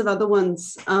sorts of other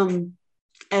ones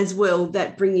as well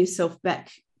that bring yourself back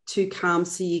to calm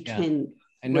so you can.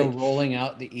 I know rolling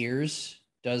out the ears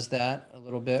does that a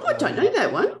little bit. Oh, I don't know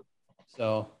that one.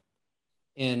 So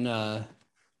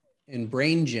in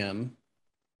Brain Gym,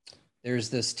 there's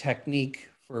this technique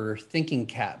for thinking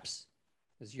caps,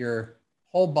 because your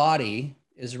whole body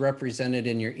is represented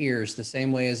in your ears the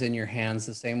same way as in your hands,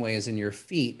 the same way as in your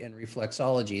feet in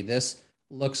reflexology. This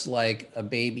looks like a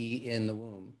baby in the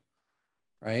womb,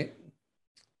 right?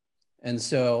 And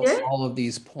so Yeah. all of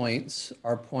these points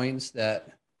are points that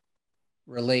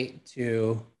relate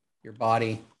to your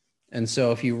body. And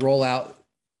so if you roll out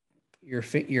your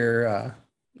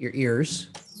ears,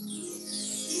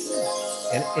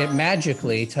 it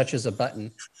magically touches a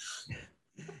button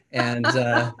and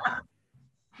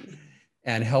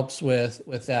and helps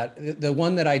with that. The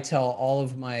one that I tell all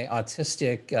of my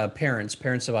autistic parents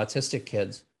of autistic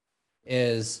kids,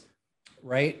 is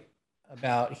right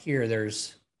about here.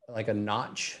 There's like a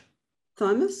notch,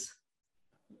 Thymus.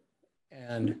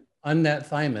 and on that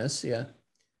thymus, yeah,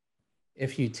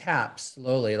 if you tap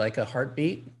slowly like a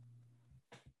heartbeat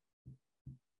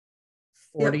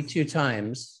 42 Yep.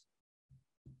 times,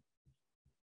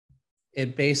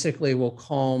 it basically will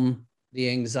calm the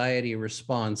anxiety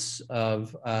response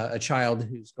of a child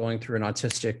who's going through an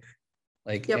autistic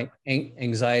like Yep.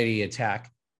 anxiety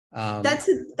attack.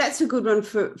 That's a good one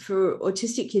for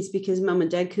autistic kids because mum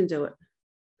and dad can do it.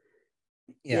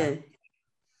 Yeah.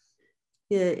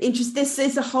 Interesting.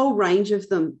 There's a whole range of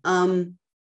them.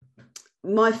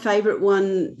 My favorite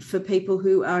one for people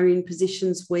who are in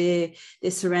positions where they're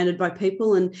surrounded by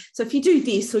people. And so if you do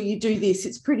this or you do this,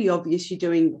 it's pretty obvious you're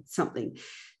doing something.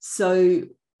 So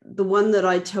the one that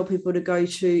I tell people to go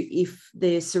to if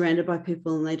they're surrounded by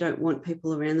people and they don't want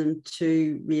people around them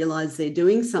to realize they're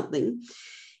doing something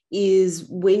is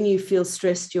when you feel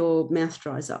stressed, your mouth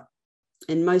dries up.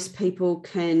 And most people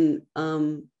can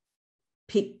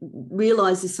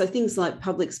realize this. So things like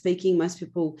public speaking, most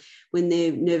people, when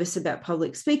they're nervous about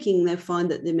public speaking, they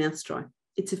find that their mouth's dry.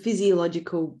 It's a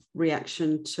physiological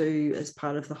reaction to as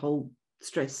part of the whole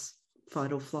stress,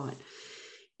 fight or flight.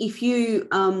 If you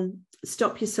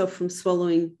stop yourself from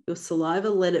swallowing your saliva,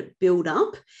 let it build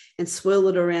up and swirl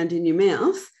it around in your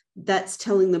mouth, that's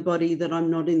telling the body that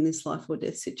I'm not in this life or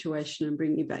death situation and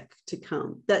bring you back to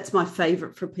calm. That's my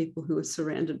favorite for people who are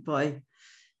surrounded by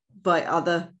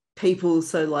other people,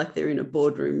 so like they're in a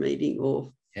boardroom meeting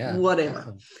or whatever.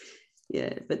 Awesome.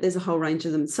 Yeah, but there's a whole range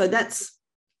of them. So that's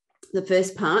the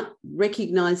first part,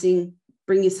 recognizing,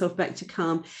 bring yourself back to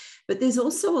calm. But there's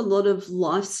also a lot of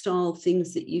lifestyle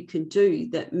things that you can do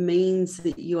that means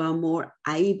that you are more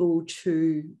able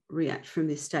to react from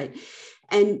this state.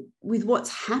 And with what's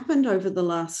happened over the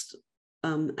last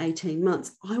 18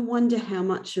 months, I wonder how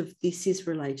much of this is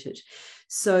related.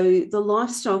 So the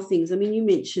lifestyle things, I mean, you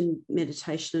mentioned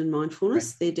meditation and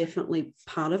mindfulness, right. They're definitely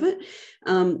part of it.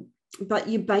 But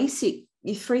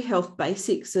your free health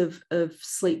basics of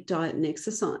sleep, diet, and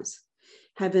exercise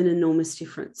have an enormous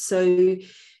difference. So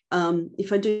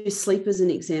if I do sleep as an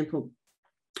example,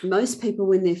 most people,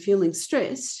 when they're feeling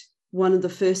stressed, one of the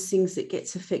first things that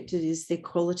gets affected is their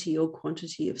quality or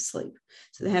quantity of sleep.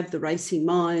 So they have the racing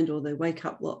mind, or they wake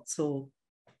up lots, or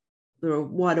they're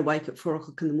wide awake at 4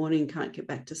 o'clock in the morning and can't get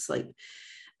back to sleep.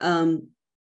 So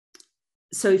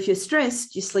if you're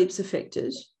stressed, your sleep's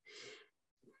affected.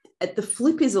 At the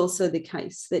flip is also the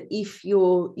case that if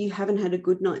you haven't had a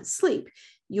good night's sleep,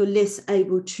 you're less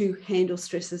able to handle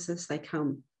stresses as they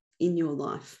come in your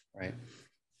life. Right.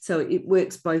 So it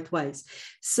works both ways.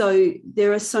 So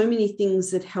there are so many things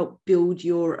that help build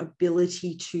your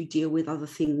ability to deal with other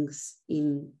things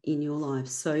in your life.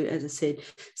 So as I said,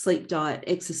 sleep, diet,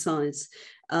 exercise,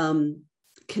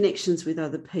 connections with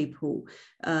other people,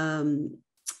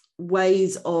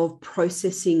 ways of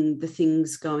processing the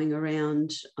things going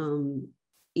around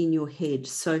in your head.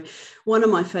 So one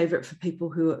of my favorite for people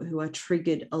who are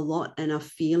triggered a lot and are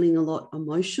feeling a lot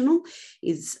emotional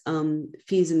is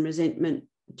fears and resentment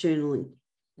journaling.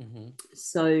 Mm-hmm.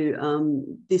 So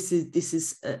this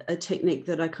is a technique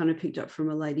that I kind of picked up from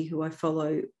a lady who I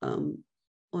follow on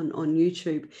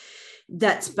YouTube.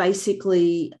 That's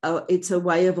basically it's a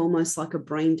way of almost like a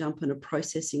brain dump and a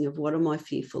processing of what am I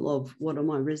fearful of, what am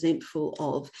I resentful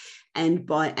of, and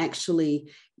by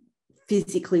actually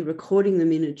physically recording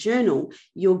them in a journal,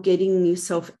 you're getting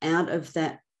yourself out of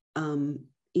that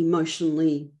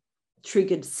emotionally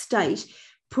triggered state,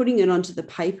 putting it onto the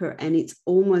paper, and it's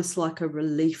almost like a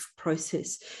relief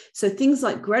process. So things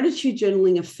like gratitude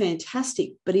journaling are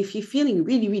fantastic, but if you're feeling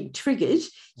really, really triggered,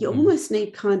 you mm-hmm. almost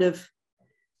need kind of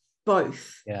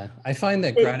both. Yeah, I find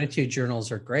that gratitude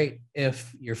journals are great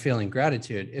if you're feeling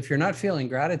gratitude. If you're not feeling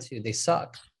gratitude, they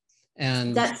suck.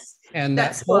 And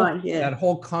that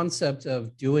whole concept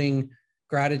of doing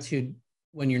gratitude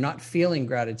when you're not feeling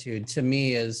gratitude, to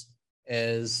me, is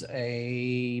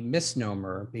a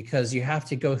misnomer, because you have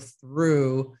to go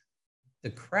through the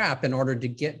crap in order to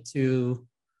get to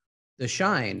the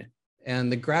shine.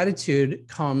 And the gratitude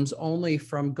comes only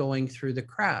from going through the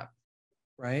crap,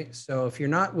 right? So if you're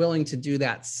not willing to do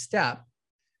that step,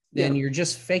 then you're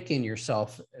just faking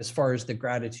yourself as far as the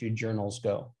gratitude journals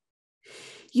go.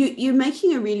 You're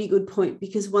making a really good point,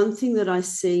 because one thing that I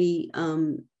see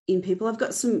in people, I've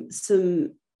got some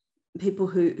people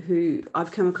who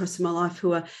I've come across in my life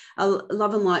who are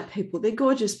love and light people. They're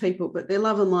gorgeous people, but they're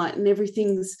love and light, and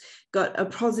everything's got a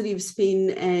positive spin,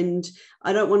 and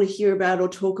I don't want to hear about or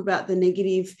talk about the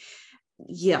negative.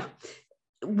 Yeah.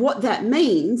 What that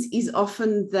means is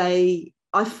often I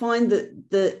find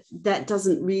that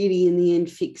doesn't really in the end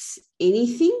fix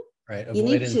anything. Right.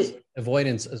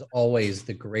 Avoidance is always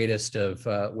the greatest of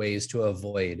ways to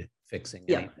avoid fixing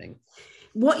anything.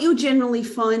 What you'll generally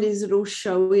find is it'll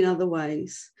show in other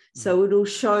ways. So it'll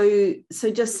show, so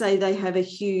just say they've had a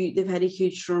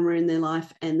huge trauma in their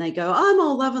life, and they go, I'm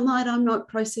all love and light, I'm not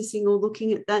processing or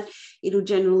looking at that. It'll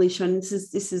generally show, and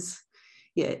this is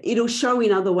it'll show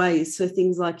in other ways. So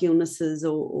things like illnesses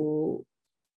or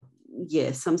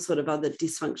some sort of other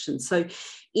dysfunction. So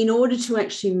in order to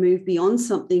actually move beyond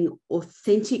something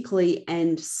authentically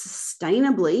and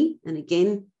sustainably, and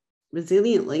again,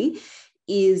 resiliently,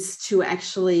 is to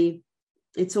actually,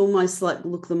 it's almost like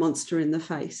look the monster in the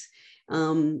face. A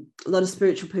lot of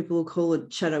spiritual people will call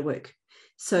it shadow work.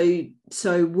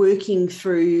 So working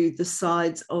through the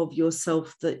sides of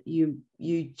yourself that you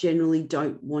generally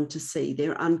don't want to see,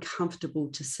 they're uncomfortable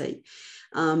to see.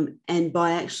 And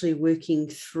by actually working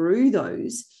through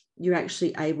those, you're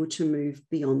actually able to move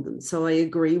beyond them. So I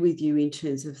agree with you in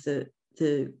terms of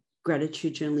the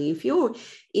gratitude journaling. If you're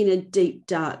in a deep,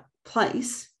 dark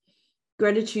place,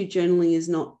 gratitude journaling is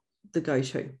not the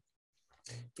go-to.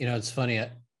 You know, it's funny.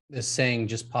 This saying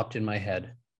just popped in my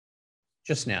head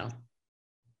just now.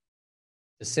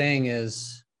 The saying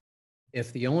is,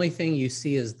 if the only thing you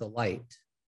see is the light,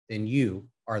 then you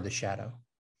are the shadow.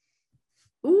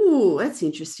 Ooh, that's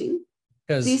interesting.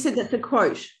 Because you said that's a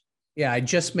quote. Yeah, I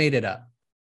just made it up.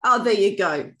 Oh, there you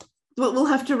go. We'll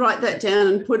have to write that down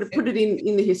and put it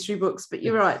in the history books. But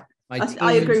you're right.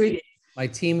 I agree with you. My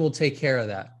team will take care of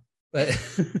that. But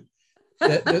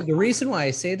the reason why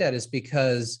I say that is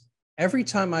because every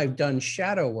time I've done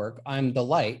shadow work, I'm the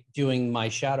light doing my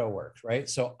shadow work, right?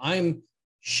 So I'm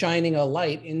shining a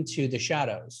light into the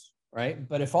shadows, right?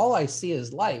 But if all I see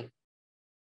is light,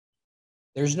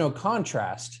 there's no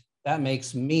contrast. That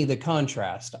makes me the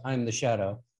contrast. I'm the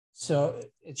shadow. So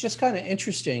it's just kind of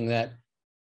interesting that,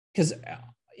 because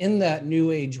in that new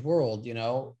age world, you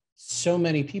know, so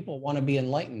many people want to be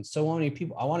enlightened. So many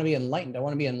people, I want to be enlightened. I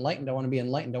want to be enlightened. I want to be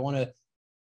enlightened. I want to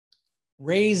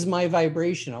raise my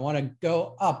vibration. I want to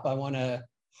go up. I want to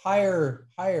higher,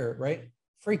 right?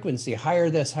 Frequency, higher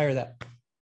this, higher that.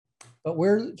 But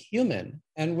we're human,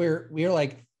 and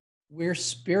we're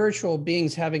spiritual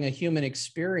beings having a human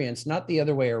experience, not the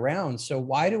other way around. So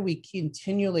why do we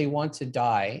continually want to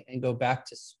die and go back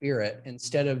to spirit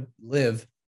instead of live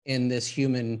in this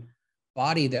human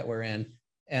body that we're in?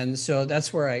 And so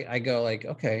that's where I go like,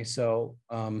 okay, so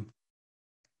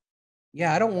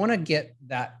yeah, I don't want to get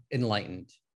that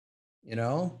enlightened, you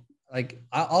know, like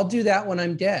I'll do that when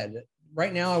I'm dead.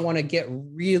 Right now, I want to get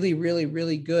really, really,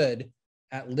 really good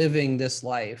at living this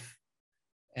life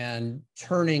and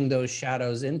turning those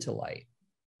shadows into light.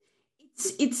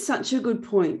 It's such a good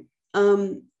point.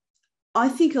 I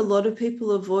think a lot of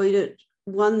people avoid it.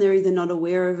 One, they're either not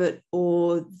aware of it,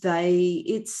 or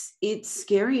it's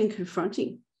scary and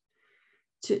confronting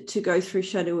to go through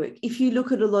shadow work. If you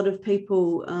look at a lot of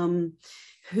people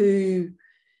who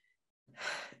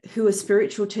are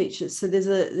spiritual teachers, so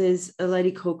there's a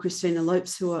lady called Christina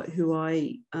Lopes who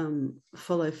I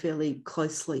follow fairly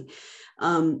closely.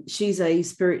 She's a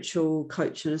spiritual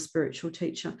coach and a spiritual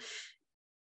teacher.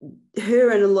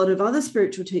 Her and a lot of other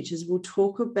spiritual teachers will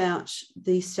talk about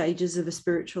the stages of a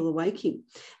spiritual awakening.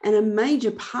 And a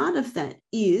major part of that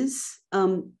is,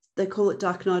 they call it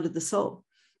dark night of the soul,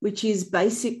 which is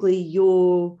basically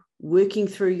you're working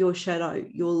through your shadow.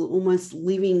 You're almost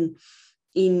living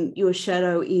in your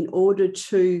shadow in order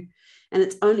to, and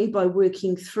it's only by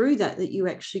working through that you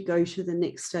actually go to the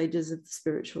next stages of the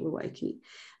spiritual awakening.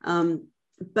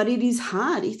 But it is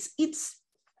hard.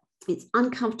 It's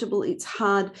uncomfortable. It's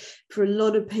hard for a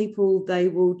lot of people. They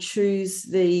will choose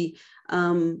the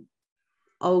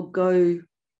I'll go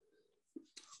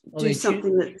do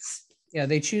something that's. Yeah,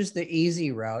 they choose the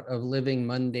easy route of living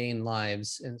mundane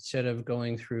lives instead of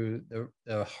going through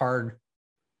the hard,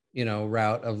 you know,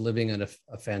 route of living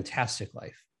a fantastic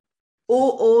life.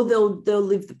 Or they'll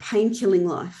live the pain-killing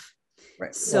life.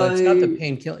 Right. So well, it's not the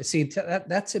pain-killing. See,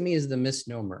 that to me is the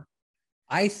misnomer.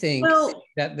 I think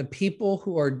that the people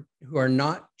who are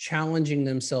not challenging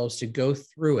themselves to go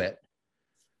through it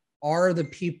are the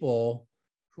people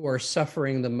who are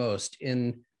suffering the most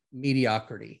in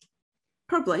mediocrity.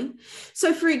 Probably.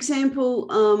 So, for example,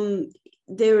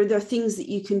 there are things that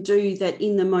you can do that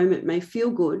in the moment may feel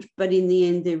good, but in the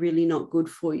end, they're really not good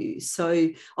for you. So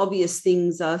obvious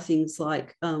things are things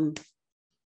like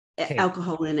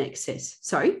alcohol in excess.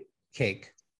 Sorry?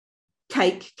 Cake,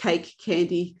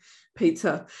 candy,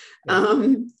 pizza.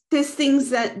 Yeah. There's things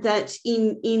that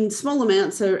in small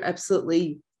amounts are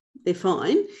absolutely, they're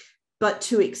fine, but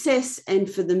to excess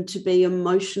and for them to be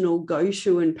emotional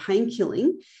go-to and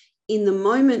pain-killing, in the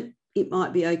moment, it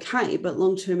might be okay, but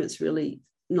long-term, it's really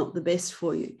not the best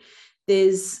for you.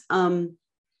 There's,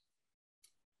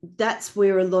 that's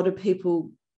where a lot of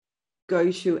people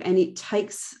go to, and it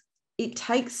takes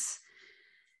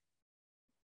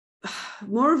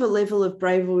more of a level of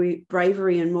bravery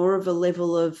and more of a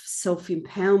level of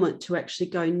self-empowerment to actually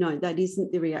go, no, that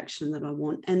isn't the reaction that I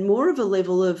want. And more of a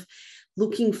level of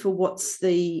looking for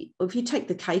if you take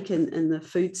the cake and the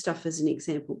food stuff as an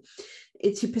example,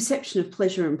 it's your perception of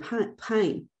pleasure and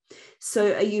pain.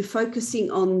 So are you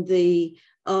focusing on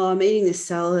I'm eating this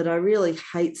salad, I really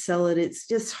hate salad, it's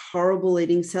just horrible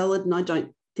eating salad, and I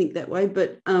don't think that way,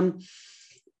 but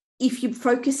if you're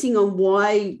focusing on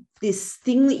why this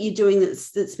thing that you're doing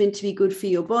that's meant to be good for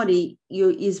your body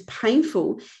is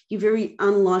painful, you're very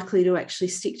unlikely to actually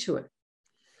stick to it.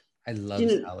 I love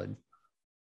salad.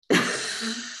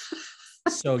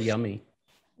 So yummy.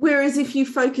 Whereas if you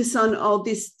focus on,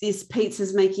 this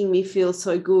pizza's making me feel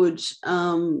so good,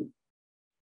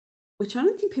 which I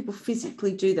don't think people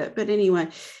physically do that. But anyway,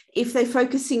 if they're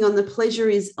focusing on the pleasure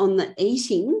is on the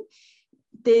eating,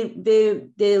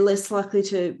 they're less likely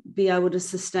to be able to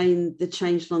sustain the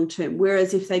change long term.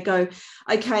 Whereas if they go,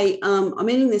 okay, I'm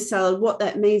eating this salad, what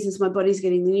that means is my body's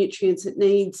getting the nutrients it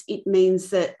needs. It means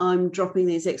that I'm dropping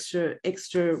these extra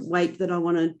weight that I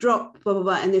want to drop, blah, blah,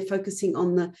 blah. And they're focusing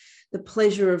on the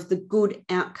pleasure of the good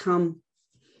outcome.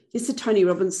 It's a Tony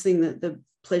Robbins thing, that the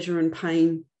pleasure and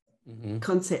pain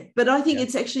concept. But I think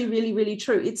it's actually really, really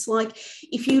true. It's like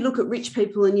if you look at rich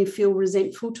people and you feel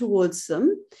resentful towards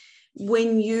them,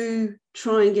 when you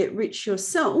try and get rich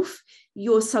yourself,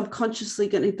 you're subconsciously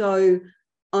going to go,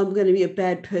 I'm going to be a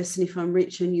bad person if I'm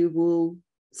rich, and you will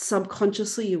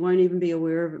subconsciously, you won't even be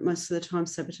aware of it most of the time,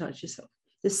 sabotage yourself.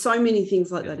 There's so many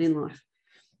things like that in life.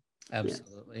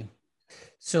 Absolutely. Yeah.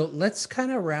 So let's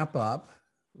kind of wrap up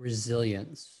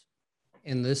resilience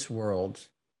in this world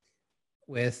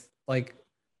with like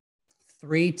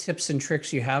 3 tips and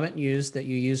tricks you haven't used that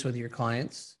you use with your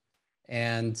clients.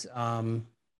 And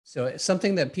so it's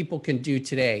something that people can do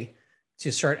today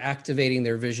to start activating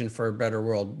their vision for a better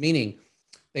world, meaning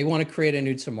they want to create a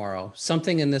new tomorrow.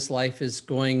 Something in this life is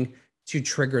going to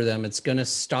trigger them. It's going to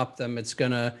stop them. It's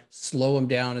going to slow them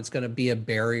down. It's going to be a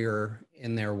barrier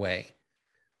in their way.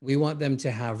 We want them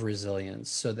to have resilience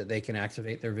so that they can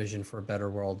activate their vision for a better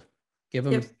world. Give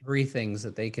them 3 things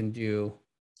that they can do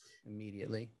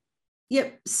immediately.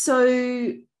 Yep.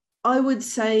 So I would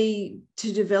say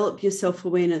to develop your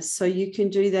self-awareness. So you can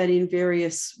do that in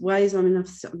various ways. I mean,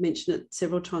 I've mentioned it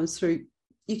several times through.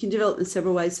 You can develop in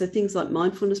several ways. So things like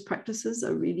mindfulness practices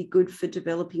are really good for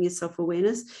developing your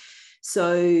self-awareness.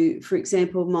 So, for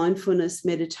example, mindfulness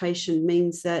meditation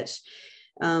means that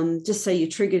just say you're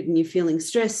triggered and you're feeling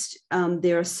stressed,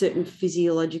 there are certain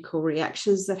physiological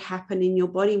reactions that happen in your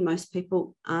body. Most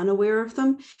people aren't aware of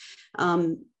them,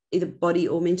 either body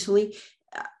or mentally.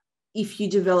 If you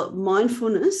develop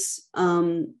mindfulness,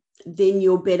 then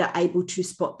you're better able to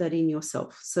spot that in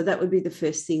yourself. So that would be the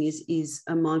first thing is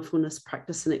a mindfulness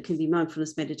practice, and it can be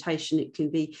mindfulness meditation. It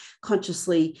can be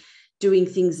consciously doing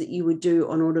things that you would do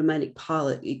on automatic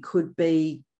pilot. It could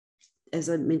be, as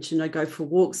I mentioned, I go for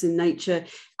walks in nature,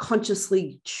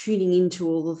 consciously tuning into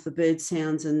all of the bird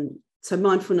sounds. And so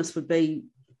mindfulness would be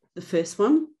the first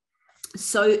one.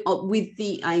 So with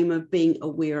the aim of being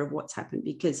aware of what's happened,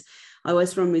 because I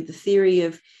always run with the theory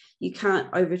of you can't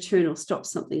overturn or stop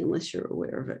something unless you're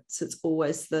aware of it. So it's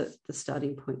always the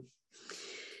starting point.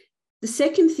 The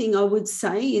second thing I would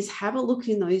say is have a look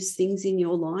in those things in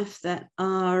your life that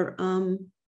are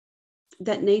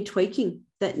that need tweaking,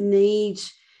 that need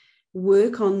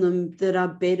work on them, that are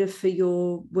better for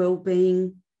your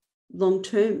well-being long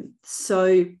term.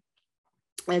 So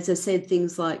as I said,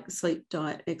 things like sleep,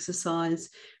 diet, exercise,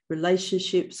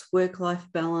 relationships, work-life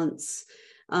balance,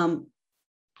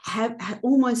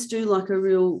 almost do like a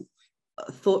real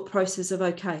thought process of,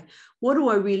 okay, what do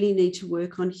I really need to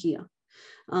work on here?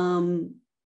 And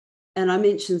I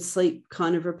mentioned sleep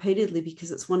kind of repeatedly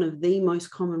because it's one of the most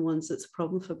common ones that's a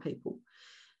problem for people.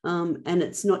 And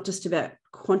it's not just about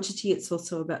quantity, it's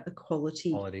also about the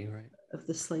quality right, of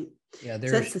the sleep. Yeah, so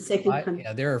that's the second.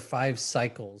 There are 5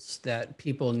 cycles that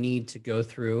people need to go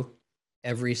through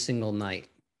every single night.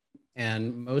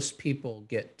 And most people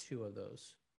get 2 of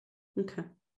those. Okay.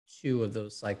 2 of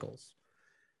those cycles.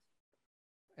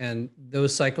 And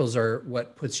those cycles are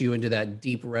what puts you into that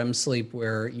deep REM sleep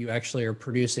where you actually are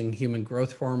producing human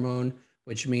growth hormone,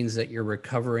 which means that you're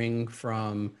recovering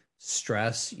from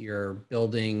stress, you're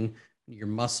building your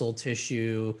muscle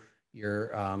tissue,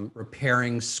 you're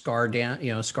repairing scar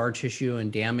tissue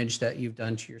and damage that you've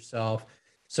done to yourself.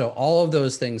 So all of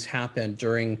those things happen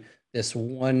during this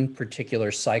one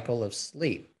particular cycle of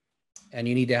sleep. And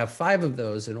you need to have 5 of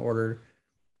those in order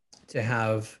to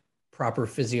have proper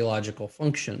physiological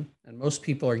function. And most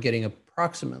people are getting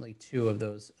approximately 2 of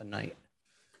those a night.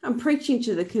 I'm preaching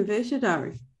to the converted,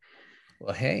 Ari.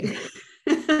 Well, hey.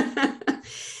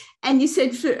 And you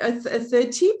said for a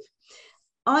third tip,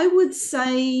 I would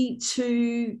say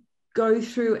to go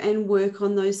through and work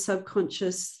on those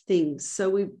subconscious things.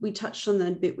 So we touched on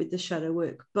that a bit with the shadow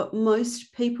work, but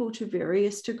most people to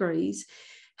various degrees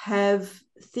have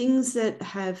things that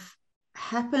have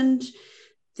happened.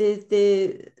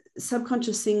 They're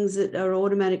subconscious things that are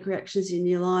automatic reactions in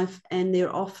your life, and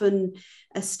they're often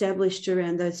established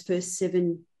around those first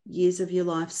 7 years of your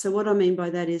life. So what I mean by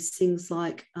that is things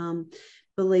like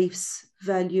beliefs,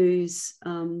 values,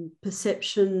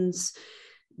 perceptions.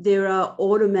 There are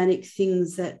automatic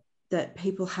things that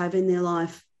people have in their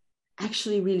life.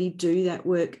 Actually really do that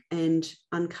work and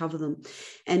uncover them.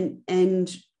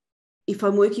 And if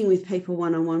I'm working with people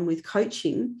one-on-one with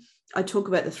coaching, I talk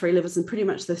about the 3 levels, and pretty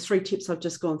much the 3 tips I've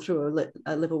just gone through are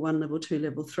level 1, level 2,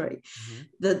 level 3.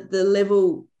 Mm-hmm. The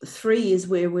level 3 is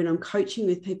where, when I'm coaching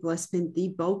with people, I spend the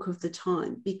bulk of the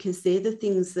time, because they're the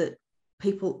things that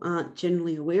people aren't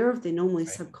generally aware of. They're normally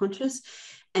subconscious,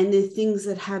 and they're things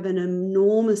that have an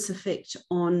enormous effect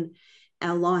on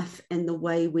our life and the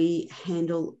way we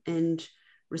handle and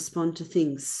respond to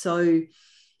things. So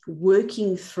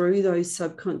working through those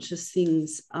subconscious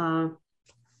things are,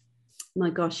 my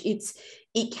gosh, it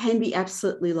can be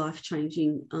absolutely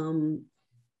life-changing.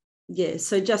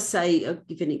 So just say, I'll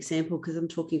give an example because I'm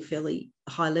talking fairly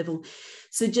high level.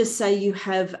 So just say you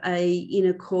have a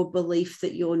inner core belief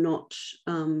that you're not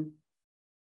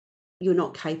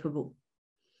capable,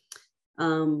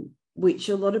 which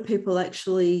a lot of people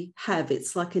actually have.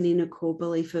 It's like an inner core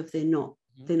belief of they're not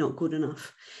good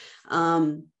enough.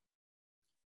 That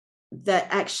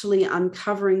actually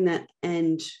uncovering that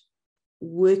and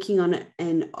working on it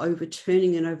and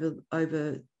overturning it over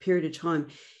a period of time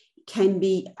can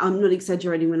be, I'm not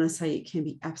exaggerating when I say it can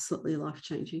be absolutely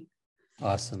life-changing.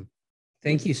 Awesome.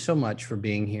 Thank you so much for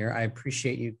being here. I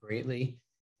appreciate you greatly.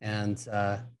 And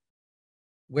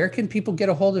where can people get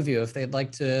a hold of you if they'd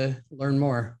like to learn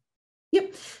more?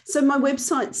 Yep. So my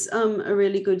website's a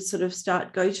really good sort of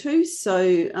start go-to.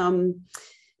 So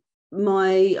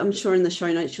I'm sure in the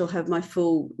show notes you'll have my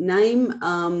full name.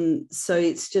 So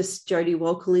it's just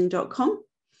jodywalkeling.com.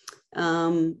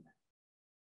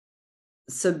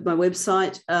 So my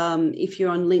website, if you're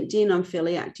on LinkedIn, I'm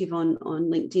fairly active on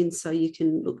LinkedIn, so you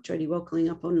can look Jody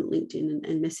Walkeling up on LinkedIn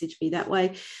and message me that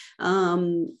way.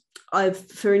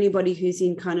 For anybody who's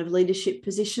in kind of leadership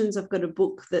positions, I've got a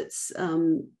book that's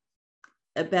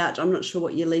about, I'm not sure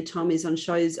what your lead time is on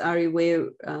shows, Ari. We're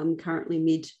currently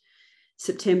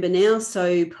mid-September now,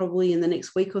 so probably in the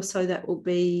next week or so that will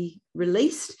be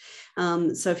released.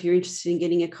 So if you're interested in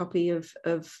getting a copy of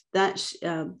that,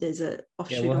 there's a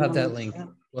offshoot. Yeah, we'll have that link.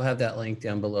 We'll have that link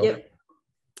down below. Yep.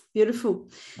 Beautiful.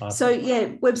 Awesome. So yeah,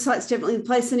 website's definitely the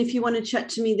place. And if you want to chat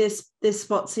to me, there's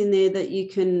spots in there that you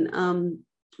can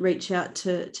reach out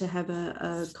to have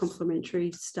a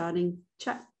complimentary starting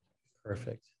chat.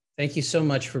 Perfect. Thank you so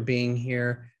much for being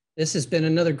here. This has been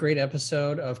another great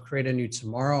episode of Create a New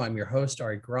Tomorrow. I'm your host,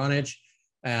 Ari Gronich,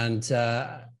 and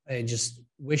I just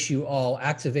wish you all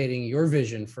activating your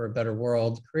vision for a better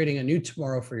world, creating a new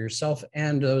tomorrow for yourself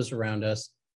and those around us.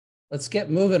 Let's get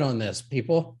moving on this,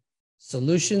 people.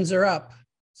 Solutions are up.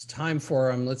 It's time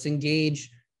for them. Let's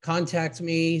engage. Contact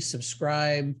me,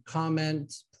 subscribe,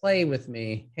 comment, play with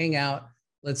me, hang out.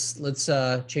 Let's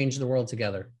change the world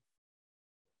together.